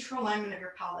your neutral alignment of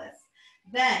your pelvis.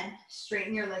 Then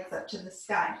straighten your legs up to the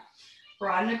sky.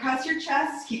 Broaden across your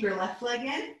chest. Keep your left leg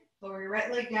in. Lower your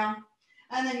right leg down.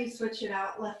 And then you switch it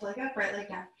out. Left leg up, right leg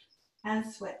down. And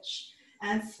switch.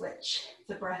 And switch.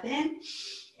 So breath in,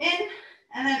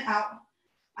 and then out,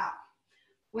 out.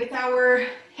 With our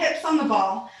hips on the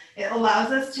ball, it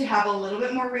allows us to have a little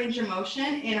bit more range of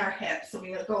motion in our hips. So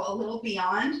we go a little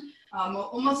beyond,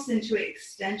 almost into an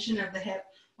extension of the hip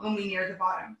when we near the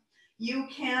bottom. You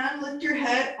can lift your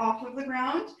head off of the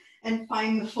ground and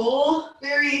find the full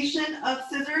variation of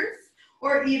scissors,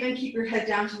 or even keep your head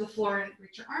down to the floor and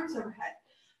reach your arms overhead.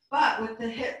 But with the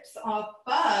hips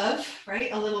above,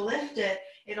 right, a little lifted,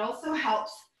 it also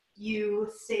helps you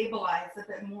stabilize a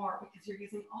bit more because you're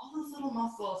using all those little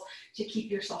muscles to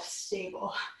keep yourself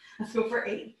stable. Let's go for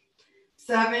 8,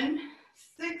 7,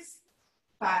 6,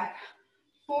 5,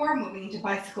 4, moving into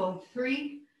bicycle in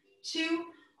 3, 2,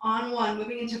 on 1,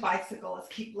 moving into bicycle. Let's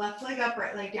keep left leg up,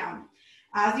 right leg down.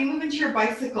 As you move into your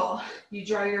bicycle, you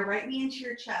draw your right knee into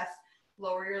your chest,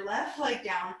 lower your left leg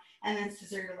down, and then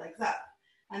scissor your legs up.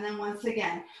 And then once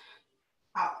again,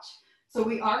 out. So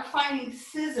we are finding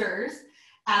scissors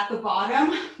at the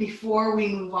bottom before we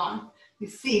move on. You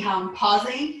see how I'm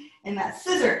pausing in that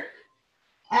scissor,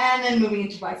 and then moving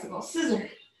into bicycle, scissor,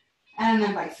 and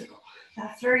then bicycle.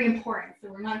 That's very important. So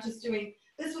we're not just doing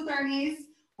this with our knees,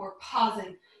 we're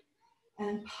pausing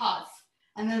and pause,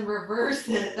 and then reverse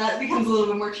it. That becomes a little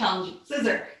bit more challenging.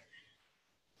 Scissor.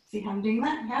 See how I'm doing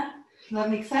that? Yeah? Does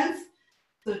that make sense?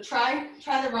 So try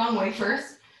the wrong way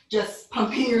first, just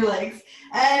pumping your legs,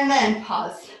 and then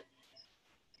pause.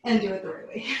 And do it the right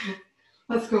way.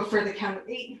 Let's go for the count of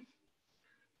 8.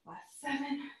 Last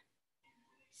 7,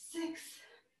 6,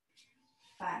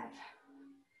 5,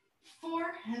 4.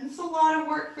 And this is a lot of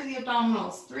work for the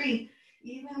abdominals. 3,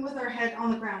 even with our head on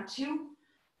the ground. 2,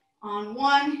 on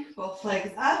 1, both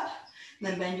legs up.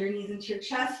 Then bend your knees into your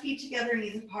chest, feet together,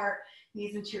 knees apart,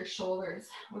 knees into your shoulders.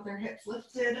 With our hips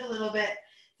lifted a little bit.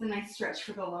 It's a nice stretch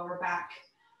for the lower back.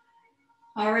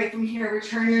 All right, from here,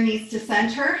 return your knees to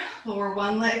center. Lower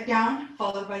one leg down,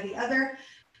 followed by the other.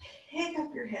 Pick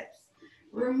up your hips,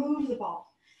 remove the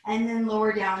ball, and then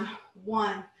lower down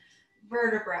one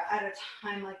vertebra at a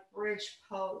time, like bridge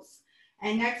pose.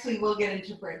 And next we will get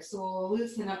into bridge, so we'll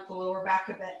loosen up the lower back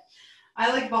a bit.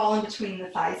 I like ball in between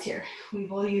the thighs here. We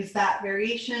will use that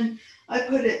variation. I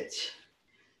put it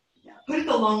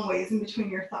the long ways in between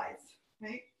your thighs,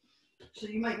 right? So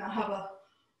you might not have a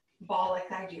ball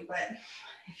like I do, but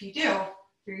if you do,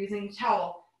 if you're using a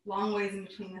towel, long ways in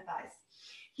between the thighs.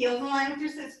 Heels in line with your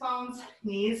sits bones,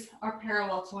 knees are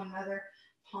parallel to one another,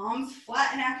 palms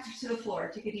flat and active to the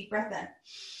floor. Take a deep breath in.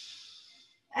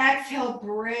 Exhale,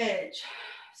 bridge.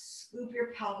 Scoop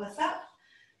your pelvis up,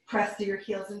 press through your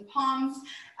heels and palms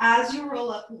as you roll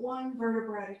up one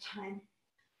vertebra at a time.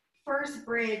 First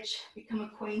bridge, become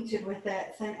acquainted with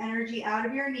it. Send energy out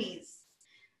of your knees.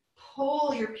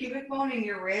 Pull your pubic bone and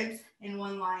your ribs in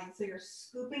one line. So you're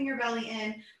scooping your belly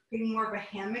in, creating more of a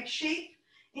hammock shape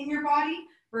in your body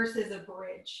versus a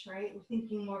bridge, right? We're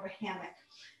thinking more of a hammock.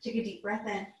 Take a deep breath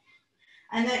in.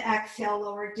 And then exhale,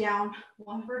 lower down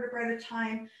one vertebra at a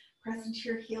time. Press into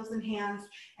your heels and hands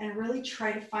and really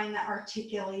try to find that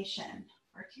articulation.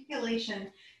 Articulation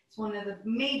is one of the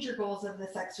major goals of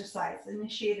this exercise,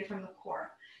 initiated from the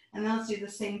core. And then let's do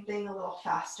the same thing a little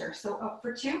faster. So up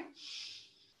for 2.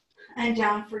 And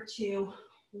down for 2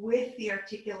 with the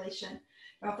articulation.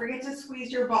 Don't forget to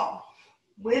squeeze your ball.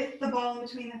 With the ball in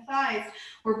between the thighs,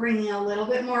 we're bringing a little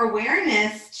bit more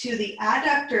awareness to the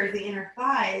adductors, the inner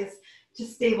thighs, to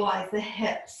stabilize the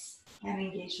hips and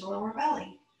engage the lower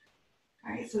belly.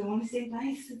 All right, so we want to stay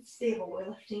nice and stable. We're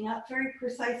lifting up very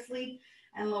precisely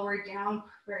and lower down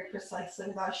very precisely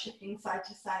without shifting side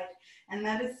to side. And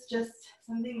that is just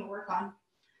something to work on.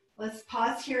 Let's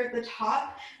pause here at the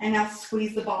top and now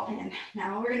squeeze the ball in.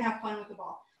 Now we're gonna have fun with the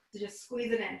ball. So just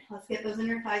squeeze it in. Let's get those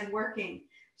inner thighs working.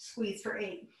 Squeeze for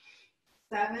 8,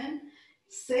 7,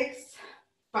 6,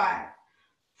 5,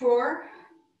 4,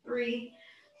 3,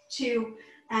 2,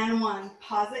 and 1.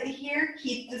 Pause it here.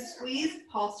 Keep the squeeze.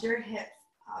 Pulse your hips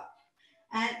up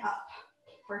and up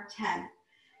for 10,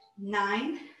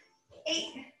 9, 8,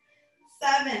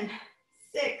 7,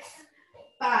 6,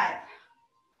 5,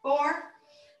 4,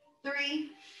 3,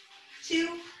 2,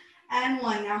 and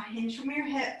 1. Now hinge from your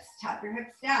hips, tap your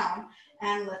hips down,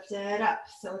 and lift it up.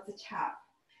 So it's a tap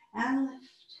and lift,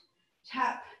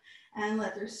 tap and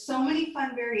lift. There's so many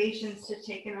fun variations to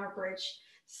take in our bridge.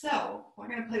 So we're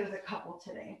gonna play with a couple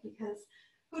today because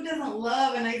who doesn't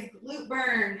love a nice glute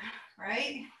burn,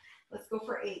 right? Let's go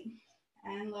for 8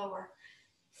 and lower,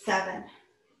 7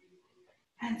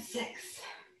 and 6.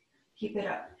 Keep it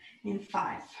up in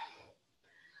 5,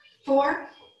 4,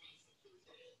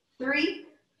 3,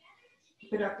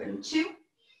 keep it up in 2.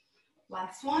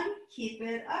 Last one, keep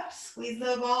it up. Squeeze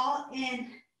the ball in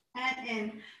and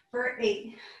in for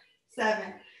 8,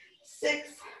 7, 6,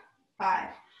 5,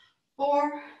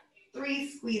 4,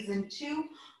 3, squeeze in 2,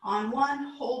 on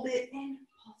 1, hold it in,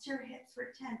 pulse your hips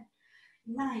for 10,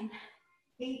 9,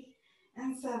 8,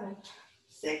 and 7,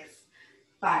 6,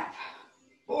 5,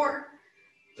 4,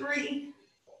 3,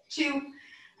 2,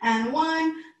 and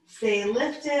 1. Stay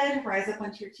lifted, rise up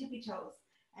onto your tippy toes,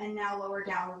 and now lower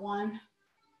down 1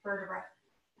 vertebra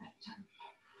at a time.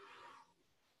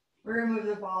 We're gonna move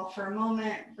the ball for a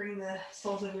moment, bring the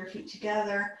soles of your feet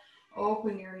together,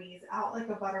 open your knees out like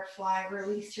a butterfly,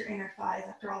 release your inner thighs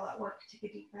after all that work. Take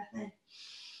a deep breath in.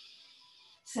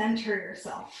 Center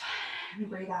yourself and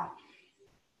breathe out.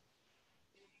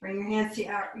 Bring your hands to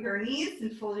your knees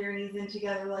and fold your knees in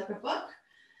together like a book.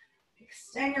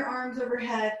 Extend your arms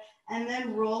overhead and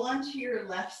then roll onto your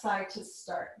left side to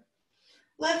start.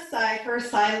 Left side for a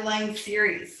side lying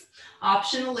series.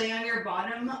 Option to lay on your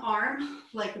bottom arm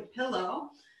like a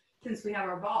pillow. Since we have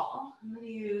our ball, I'm going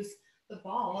to use the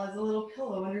ball as a little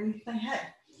pillow underneath my head,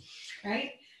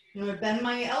 right? I'm going to bend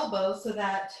my elbow so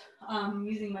that I'm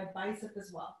using my bicep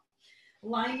as well.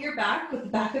 Line your back with the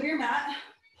back of your mat.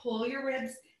 Pull your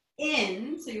ribs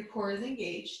in so your core is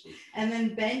engaged. And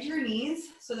then bend your knees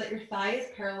so that your thigh is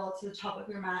parallel to the top of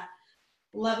your mat.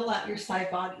 Level out your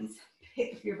side bodies.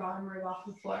 Pick your bottom rib off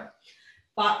the floor.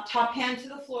 Top hand to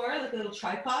the floor like a little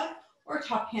tripod, or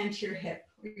top hand to your hip,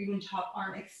 or even top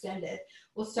arm extended.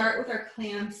 We'll start with our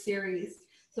clam series.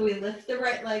 So we lift the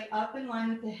right leg up in line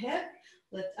with the hip,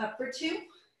 lift up for 2,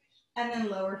 and then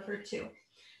lower for 2.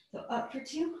 So up for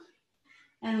 2,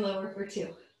 and lower for 2.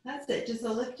 That's it, just a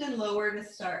lift and lower to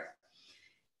start.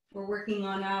 We're working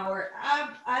on our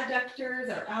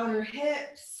adductors, our outer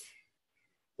hips.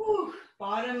 Whew.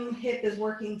 Bottom hip is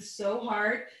working so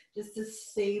hard just to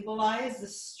stabilize the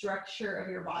structure of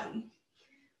your body.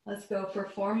 Let's go for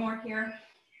 4 more here.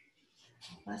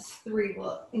 That's 3.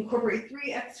 We'll incorporate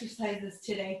 3 exercises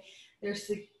today.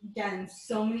 There's, again,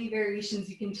 so many variations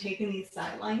you can take in these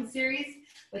sideline series,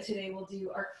 but today we'll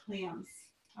do our clams.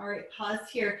 All right, pause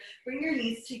here. Bring your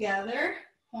knees together,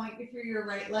 point through your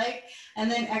right leg, and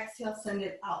then exhale, send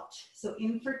it out. So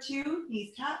in for 2,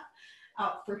 knees tap,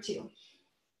 out for 2.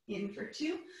 In for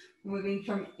 2, moving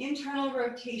from internal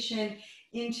rotation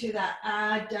into that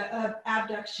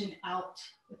abduction out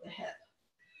with the hip.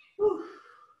 Whew.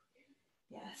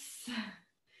 Yes,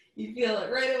 you feel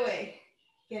it right away.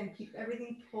 Again, keep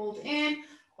everything pulled in,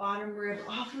 bottom rib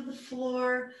off of the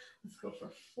floor. Let's go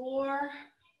for 4,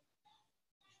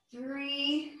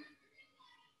 3,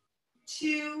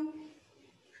 2,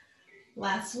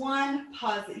 last one.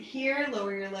 Pause it here,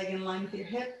 lower your leg in line with your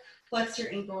hip, flex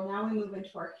your ankle. Now we move into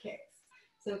our kicks.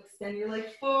 So extend your leg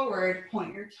forward,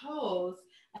 point your toes,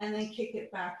 and then kick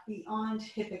it back beyond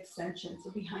hip extension,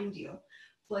 so behind you.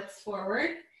 Flex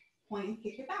forward, point and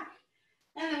kick it back.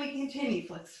 And then we continue,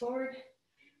 flex forward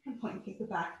and point and kick it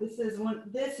back. This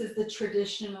is the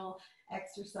traditional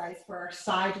exercise for our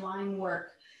sideline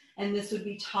work. And this would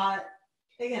be taught,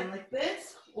 again, like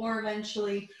this, or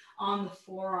eventually on the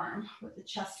forearm with the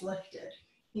chest lifted.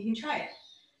 You can try it.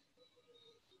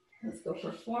 Let's go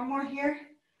for 4 more here.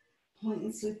 Point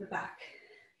and sweep it back.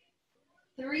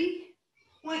 3,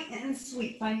 point and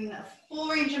sweep, finding that full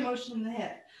range of motion in the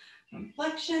hip. From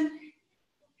flexion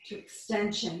to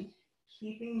extension,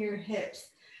 keeping your hips,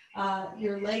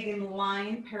 your leg in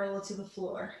line parallel to the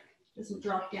floor. Doesn't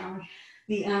drop down.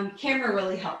 The camera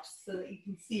really helps so that you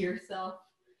can see yourself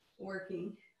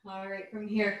working. All right, from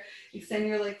here, extend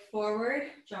your leg forward,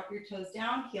 drop your toes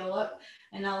down, heel up,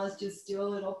 and now let's just do a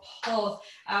little pulse.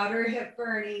 Outer hip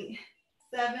burn, 8,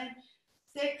 7,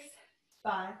 6,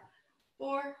 5,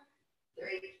 4,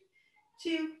 3,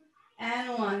 2,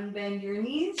 and 1. Bend your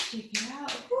knees, shake it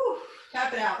out, whew,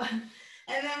 tap it out. And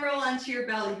then roll onto your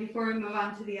belly before we move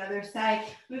on to the other side,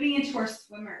 moving into our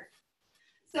swimmers.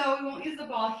 So we won't use the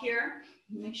ball here.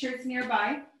 Make sure it's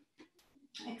nearby.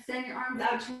 Extend your arms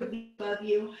out to be above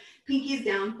you. Pinkies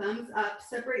down, thumbs up.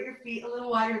 Separate your feet a little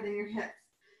wider than your hips.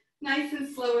 Nice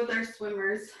and slow with our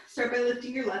swimmers. Start by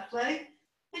lifting your left leg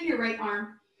and your right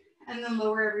arm, and then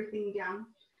lower everything down.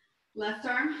 Left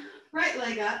arm, right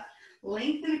leg up,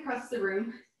 lengthen across the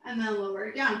room, and then lower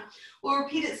it down. We'll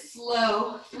repeat it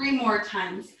slow 3 more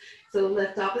times. So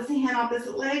lift opposite hand,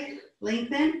 opposite leg,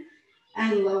 lengthen,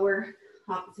 and lower.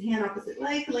 Opposite hand, opposite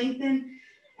leg, lengthen,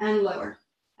 and lower.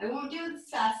 I won't do it this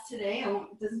fast today.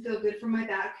 It doesn't feel good for my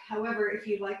back. However, if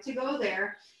you'd like to go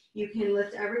there, you can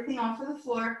lift everything off of the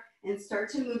floor and start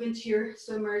to move into your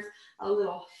swimmers a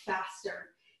little faster.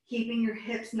 Keeping your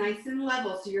hips nice and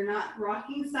level so you're not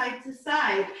rocking side to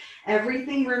side.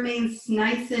 Everything remains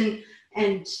nice and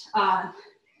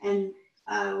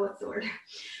what's the word?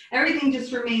 Everything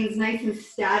just remains nice and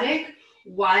static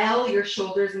while your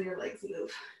shoulders and your legs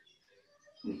move.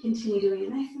 We continue doing it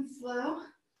nice and slow.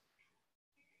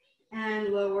 And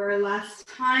lower last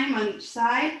time on each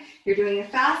side. You're doing it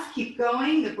fast, keep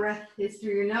going. The breath is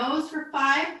through your nose for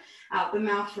 5, out the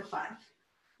mouth for 5.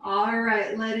 All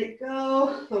right, let it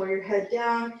go. Lower your head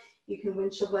down. You can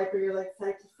windshield wiper your legs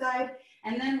side to side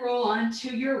and then roll on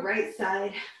to your right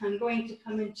side. I'm going to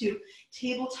come into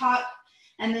tabletop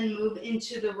and then move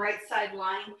into the right side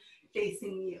lying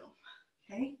facing you,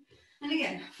 okay? And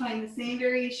again, find the same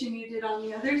variation you did on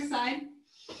the other side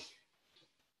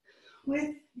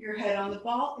with your head on the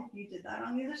ball, if you did that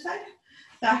on the other side.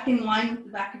 Back in line with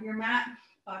the back of your mat,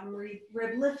 bottom rib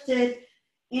lifted,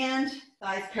 and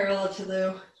thighs parallel to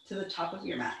the top of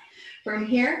your mat. From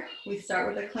here, we start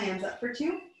with the clams, up for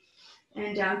 2,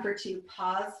 and down for 2.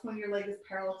 Pause when your leg is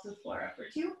parallel to the floor, up for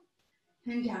 2,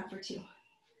 and down for 2.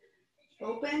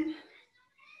 Open,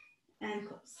 and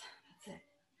close. That's it.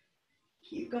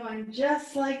 Keep going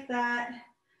just like that.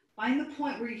 Find the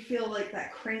point where you feel like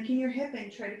that crank in your hip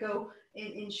and try to go an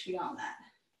inch beyond that.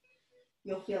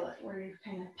 You'll feel it where you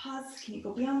kind of pause. Can you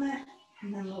go beyond that?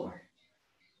 And then lower.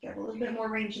 Get a little bit more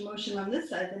range of motion on this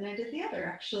side than I did the other,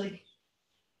 actually.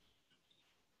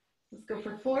 Let's go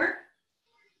for 4.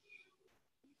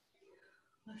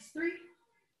 Last 3.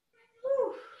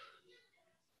 Woo.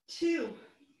 2.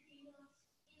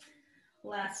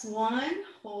 Last 1.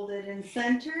 Hold it in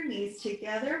center, knees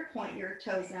together. Point your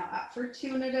toes now out for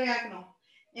 2 in a diagonal.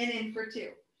 And in for 2.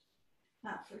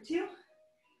 Out for 2.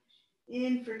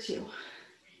 In for 2.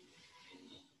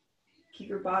 Keep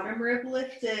your bottom rib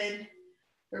lifted.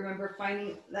 Remember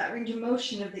finding that range of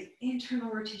motion of the internal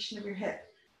rotation of your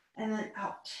hip. And then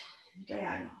out,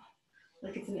 diagonal,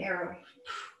 like it's an arrow.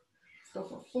 Let's go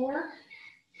for 4.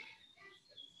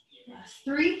 Last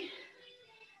 3.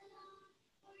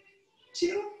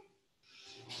 2.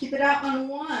 Keep it out on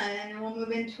 1, and we'll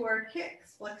move into our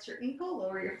kicks. Flex your ankle,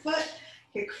 lower your foot,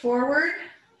 kick forward,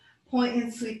 point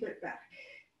and sweep it back.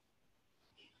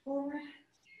 Forward,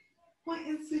 point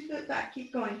and sweep it back.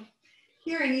 Keep going.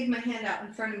 Here I need my hand out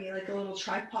in front of me like a little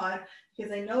tripod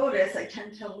because I notice I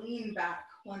tend to lean back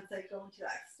once I go into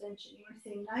that extension. You want to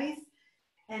stay nice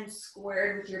and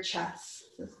squared with your chest.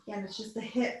 So again, it's just the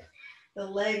hip, the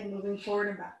leg moving forward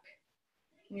and back.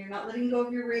 And you're not letting go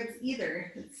of your ribs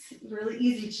either. It's really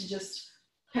easy to just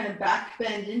kind of back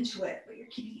bend into it, but you're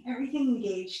keeping everything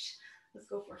engaged. Let's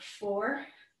go for 4.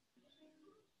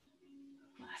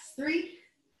 Last 3.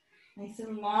 Nice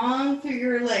and long through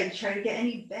your leg. Try to get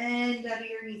any bend out of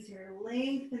your knees here.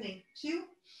 Lengthening. 2.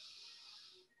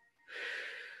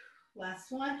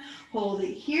 Last 1. Hold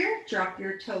it here. Drop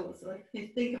your toes. Like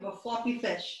think of a floppy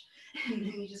fish. And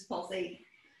then you just pulse. 8,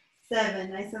 7.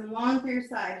 Nice and long through your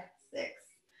side. 6,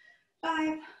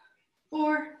 5,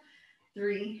 4,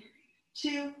 3,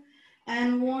 2,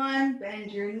 and 1.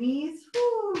 Bend your knees.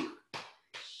 Woo.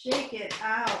 Shake it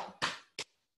out.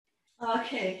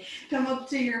 Okay, come up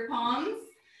to your palms.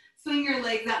 Swing your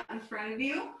legs out in front of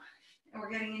you. And we're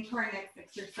getting into our next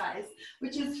exercise,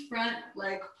 which is front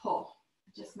leg pull.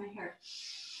 Just my hair.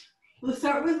 We'll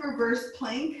start with reverse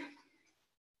plank.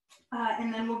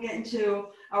 And then we'll get into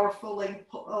our full leg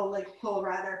pull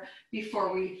rather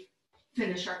before we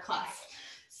finish our class.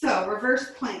 So reverse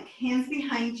plank, hands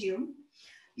behind you,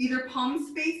 either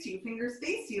palms face you, fingers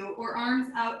face you, or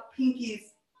arms out,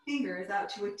 fingers out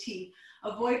to a T.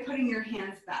 Avoid putting your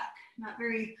hands back. Not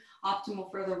very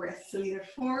optimal for the wrists. So either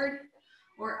forward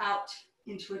or out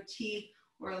into a T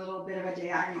or a little bit of a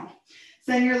diagonal.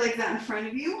 Send your legs out in front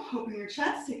of you. Open your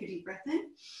chest. Take a deep breath in.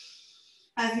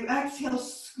 As you exhale,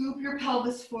 scoop your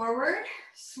pelvis forward.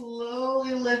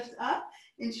 Slowly lift up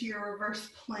into your reverse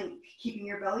plank, keeping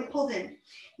your belly pulled in.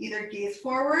 Either gaze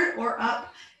forward or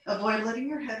up. Avoid letting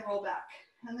your head roll back.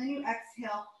 And then you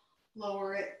exhale,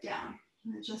 lower it down.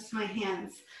 And adjust my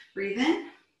hands. Breathe in,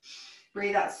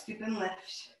 breathe out, scoop and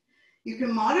lift. You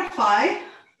can modify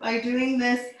by doing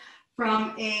this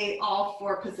from a all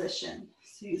 4 position.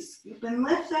 So you scoop and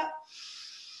lift up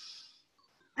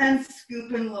and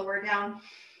scoop and lower down.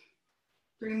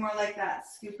 3 more like that.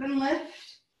 Scoop and lift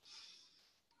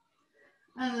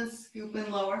And then scoop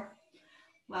and lower.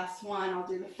 Last one, I'll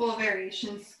do the full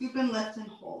variation. Scoop and lift and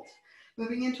hold.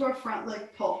 Moving into our front leg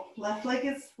pull. Left leg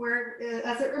is where,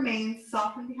 as it remains,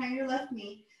 soften behind your left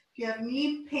knee. If you have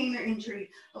knee pain or injury,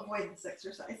 avoid this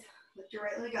exercise. Lift your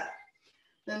right leg up.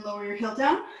 Then lower your heel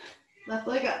down, left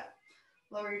leg up.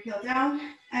 Lower your heel down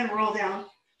and roll down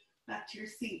back to your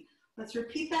seat. Let's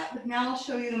repeat that, but now I'll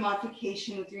show you the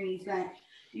modification with your knees bent.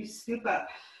 You scoop up.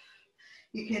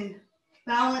 You can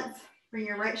balance, bring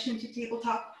your right shin to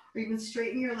tabletop, or even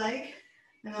straighten your leg,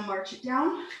 and then march it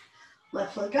down.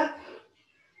 Left leg up,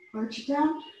 march it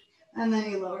down, and then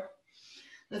you lower.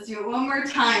 Let's do it one more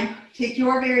time. Take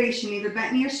your variation, either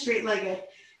bent knee or straight legged.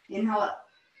 Inhale up.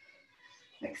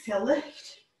 Exhale,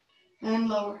 lift, and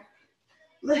lower.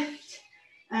 Lift,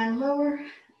 and lower,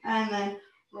 and then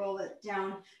roll it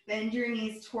down. Bend your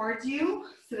knees towards you.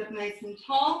 Sit up nice and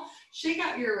tall. Shake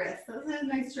out your wrists. That's a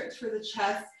nice stretch for the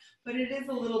chest, but it is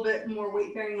a little bit more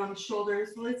weight bearing on the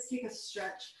shoulders. So let's take a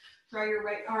stretch. Draw your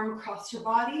right arm across your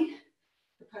body.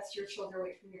 Press your shoulder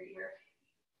away from your ear.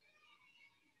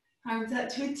 Arms out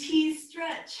to a T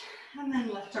stretch. And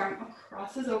then left arm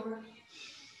crosses over.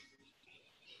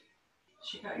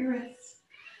 Shake out your wrists.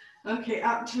 Okay,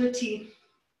 out to a T.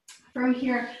 From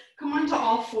here, come on to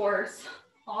all fours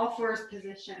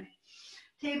position.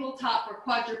 Tabletop or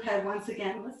quadruped once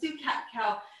again. Let's do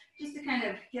cat-cow just to kind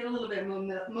of get a little bit of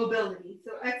mobility.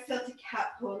 So exhale to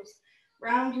cat pose.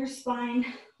 Round your spine,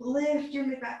 lift your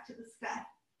mid back to the sky.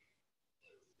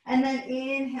 And then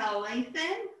inhale,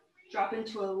 lengthen, drop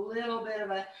into a little bit of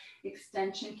an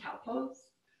extension cow pose.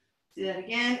 Do that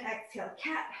again, exhale,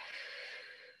 cat.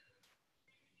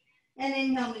 And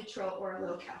inhale, neutral or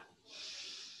low cow.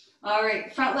 All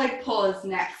right, front leg pull is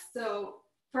next. So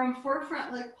for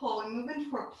front leg pull, we move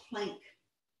into our plank.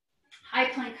 High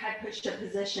plank, high push-up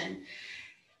position.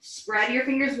 Spread your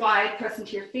fingers wide, press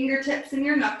into your fingertips and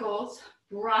your knuckles,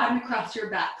 broaden across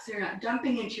your back so you're not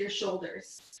dumping into your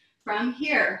shoulders. From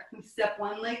here, we step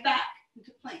one leg back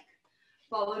into plank,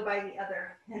 followed by the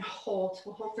other, and hold.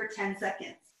 We'll hold for 10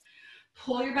 seconds.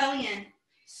 Pull your belly in,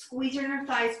 squeeze your inner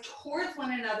thighs towards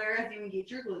one another as you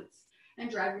engage your glutes, and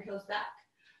drive your heels back.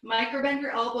 Micro bend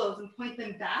your elbows and point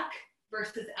them back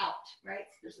versus out, right?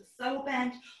 So there's a subtle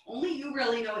bend. Only you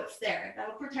really know it's there.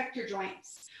 That'll protect your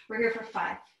joints. We're here for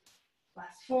 5.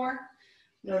 Last 4.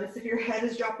 Notice if your head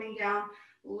is dropping down.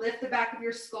 Lift the back of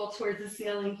your skull towards the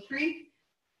ceiling. 3,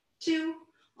 2,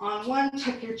 on 1,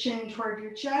 tuck your chin toward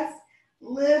your chest.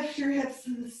 Lift your hips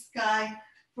to the sky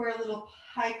for a little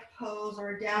pike pose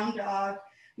or a down dog.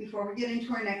 Before we get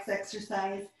into our next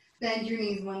exercise, bend your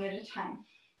knees one at a time.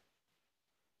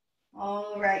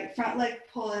 All right, front leg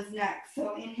pull is next.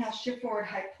 So inhale, shift forward,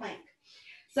 high plank.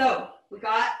 So we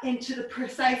got into the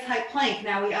precise high plank.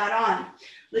 Now we add on.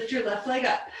 Lift your left leg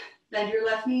up. Bend your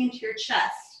left knee into your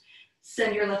chest.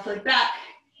 Send your left leg back,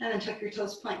 and then tuck your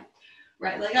toes plank.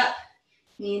 Right leg up,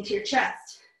 knee into your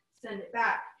chest. Send it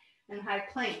back, and high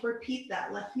plank. Repeat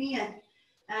that. Left knee in,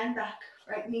 and back.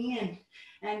 Right knee in,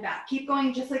 and back. Keep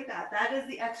going just like that. That is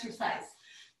the exercise.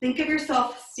 Think of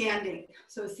yourself standing.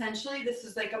 So essentially, this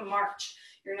is like a march.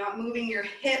 You're not moving your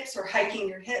hips or hiking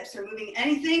your hips or moving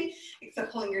anything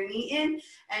except pulling your knee in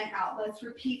and out. Let's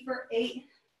repeat for 8,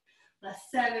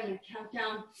 last 7, and count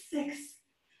down 6,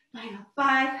 final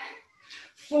 5,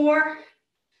 4,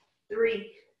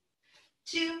 3,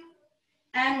 2,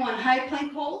 and 1. High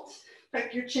plank hold.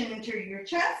 Tuck your chin into your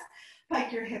chest.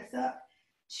 Pike your hips up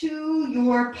to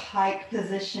your pike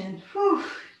position. Whew.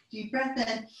 Deep breath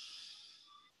in.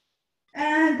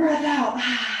 And breath out.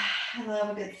 I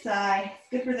love a good sigh. It's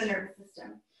good for the nervous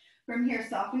system. From here,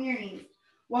 soften your knees.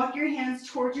 Walk your hands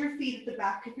towards your feet at the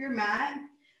back of your mat.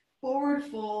 Forward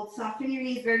fold. Soften your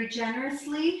knees very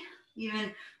generously.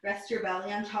 Even rest your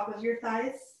belly on top of your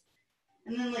thighs.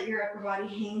 And then let your upper body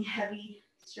hang heavy.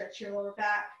 Stretch your lower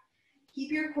back.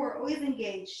 Keep your core always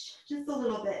engaged, just a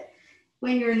little bit,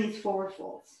 when you're in these forward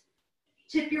folds.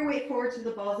 Tip your weight forward to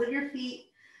the balls of your feet.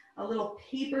 A little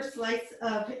paper slice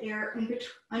of air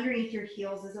underneath your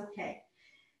heels is okay.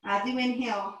 As you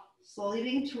inhale, slowly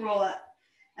begin to roll up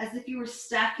as if you were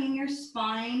stacking your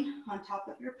spine on top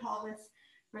of your pelvis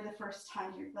for the first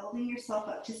time. You're building yourself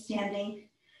up to standing.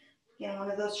 Again,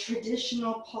 one of those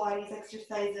traditional Pilates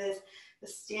exercises, the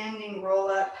standing roll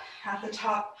up at the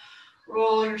top.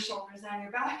 Roll your shoulders down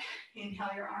your back.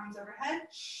 Inhale your arms overhead.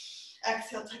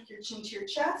 Exhale, tuck your chin to your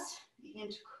chest. Begin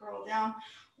to curl down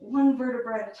 1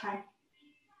 vertebra at a time.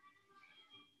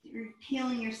 You're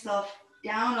peeling yourself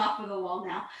down off of the wall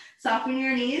now. Soften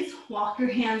your knees. Walk your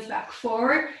hands back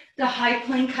forward to high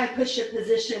plank, high push-up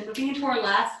position. Moving into our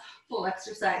last full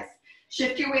exercise.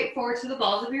 Shift your weight forward to the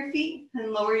balls of your feet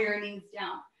and lower your knees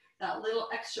down. That little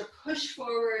extra push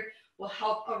forward will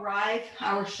help arrive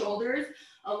our shoulders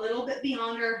a little bit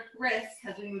beyond our wrists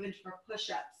as we move into our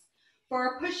push-ups. For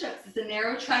our push-ups, it's a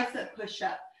narrow tricep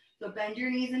push-up. So bend your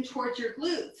knees in towards your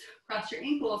glutes, cross your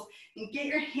ankles, and get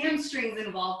your hamstrings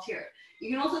involved here.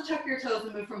 You can also tuck your toes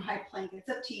and move from high plank. It's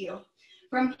up to you.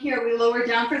 From here, we lower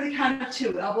down for the count of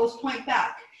 2. Elbows point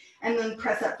back, and then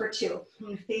press up for 2. I'm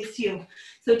going to face you.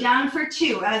 So down for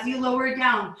 2. As you lower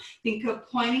down, think of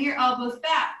pointing your elbows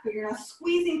back, but you're not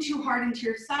squeezing too hard into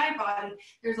your side body.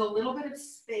 There's a little bit of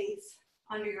space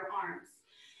under your arms.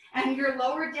 And your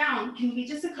lower down can be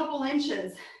just a couple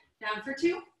inches. Down for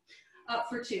 2, up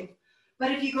for 2.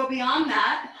 But if you go beyond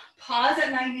that, pause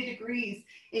at 90 degrees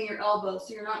in your elbows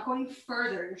so you're not going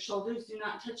further. Your shoulders do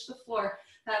not touch the floor.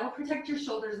 That will protect your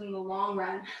shoulders in the long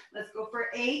run. Let's go for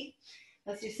 8.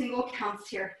 Let's do single counts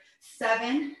here.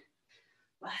 7,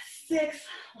 last 6,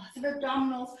 lots of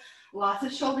abdominals, lots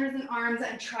of shoulders and arms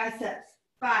and triceps.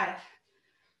 5,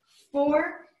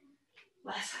 4,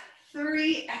 last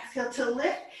 3, exhale to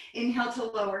lift, inhale to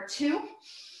lower. 2,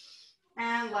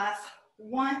 and last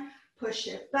 1, push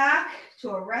it back to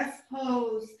a rest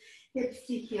pose, hips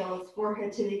to heels,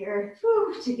 forehead to the earth.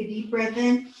 Whew. Take a deep breath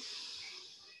in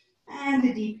and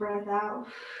a deep breath out.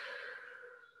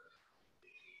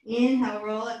 Inhale,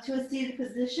 roll up to a seated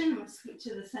position. We'll scoot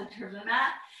to the center of the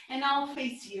mat, and I'll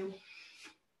face you.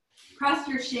 Cross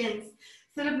your shins,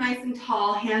 sit up nice and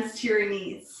tall, hands to your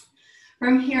knees.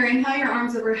 From here, inhale your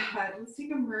arms overhead. Let's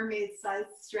take a mermaid side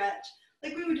stretch,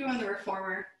 like we would do on the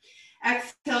reformer.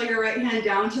 Exhale your right hand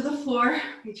down to the floor.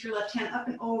 Reach your left hand up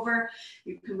and over.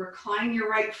 You can recline your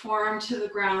right forearm to the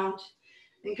ground.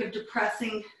 Think of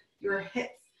depressing your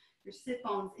hips, your sit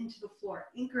bones into the floor.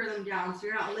 Anchor them down so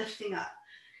you're not lifting up.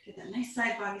 Get that nice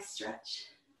side body stretch.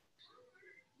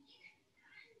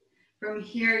 From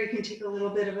here, you can take a little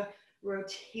bit of a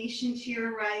rotation to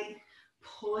your right.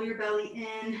 Pull your belly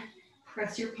in.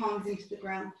 Press your palms into the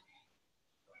ground.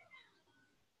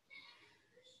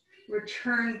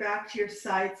 Return back to your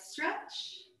side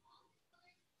stretch.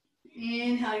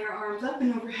 Inhale your arms up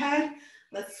and overhead.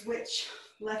 Let's switch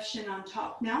left shin on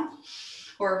top now,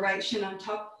 or right shin on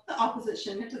top, the opposite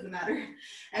shin, it doesn't matter.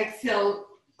 Exhale,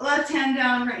 left hand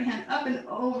down, right hand up and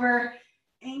over.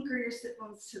 Anchor your sit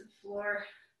bones to the floor.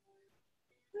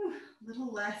 A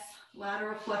little less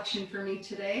lateral flexion for me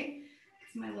today.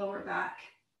 It's my lower back.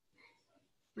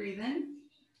 Breathe in.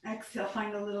 Exhale,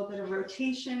 find a little bit of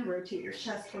rotation. Rotate your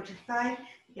chest towards your thigh.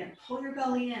 Again, pull your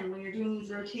belly in when you're doing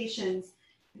these rotations.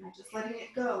 You're not just letting it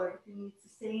go. Everything needs to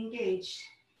stay engaged.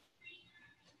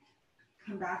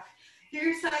 Come back through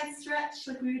your side stretch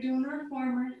like we were doing the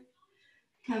reformer.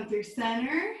 Come through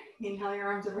center. Inhale your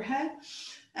arms overhead.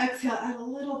 Exhale, add a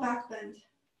little back bend.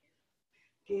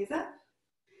 Gaze up.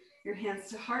 Your hands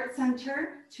to heart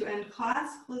center. To end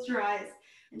class, close your eyes.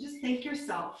 And just thank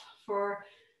yourself for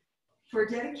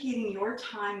dedicating your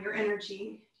time, your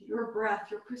energy, your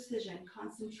breath, your precision,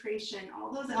 concentration,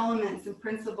 all those elements and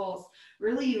principles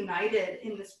really united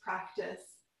in this practice.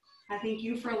 I thank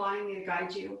you for allowing me to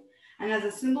guide you. And as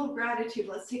a symbol of gratitude,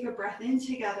 let's take a breath in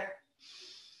together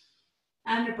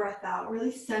and a breath out,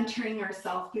 really centering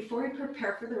ourselves before we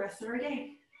prepare for the rest of our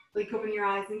day. Blink open your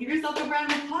eyes and give yourself a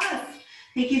round of applause.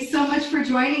 Thank you so much for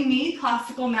joining me,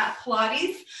 Classical Mat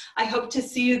Pilates. I hope to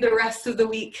see you the rest of the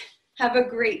week. Have a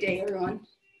great day, everyone.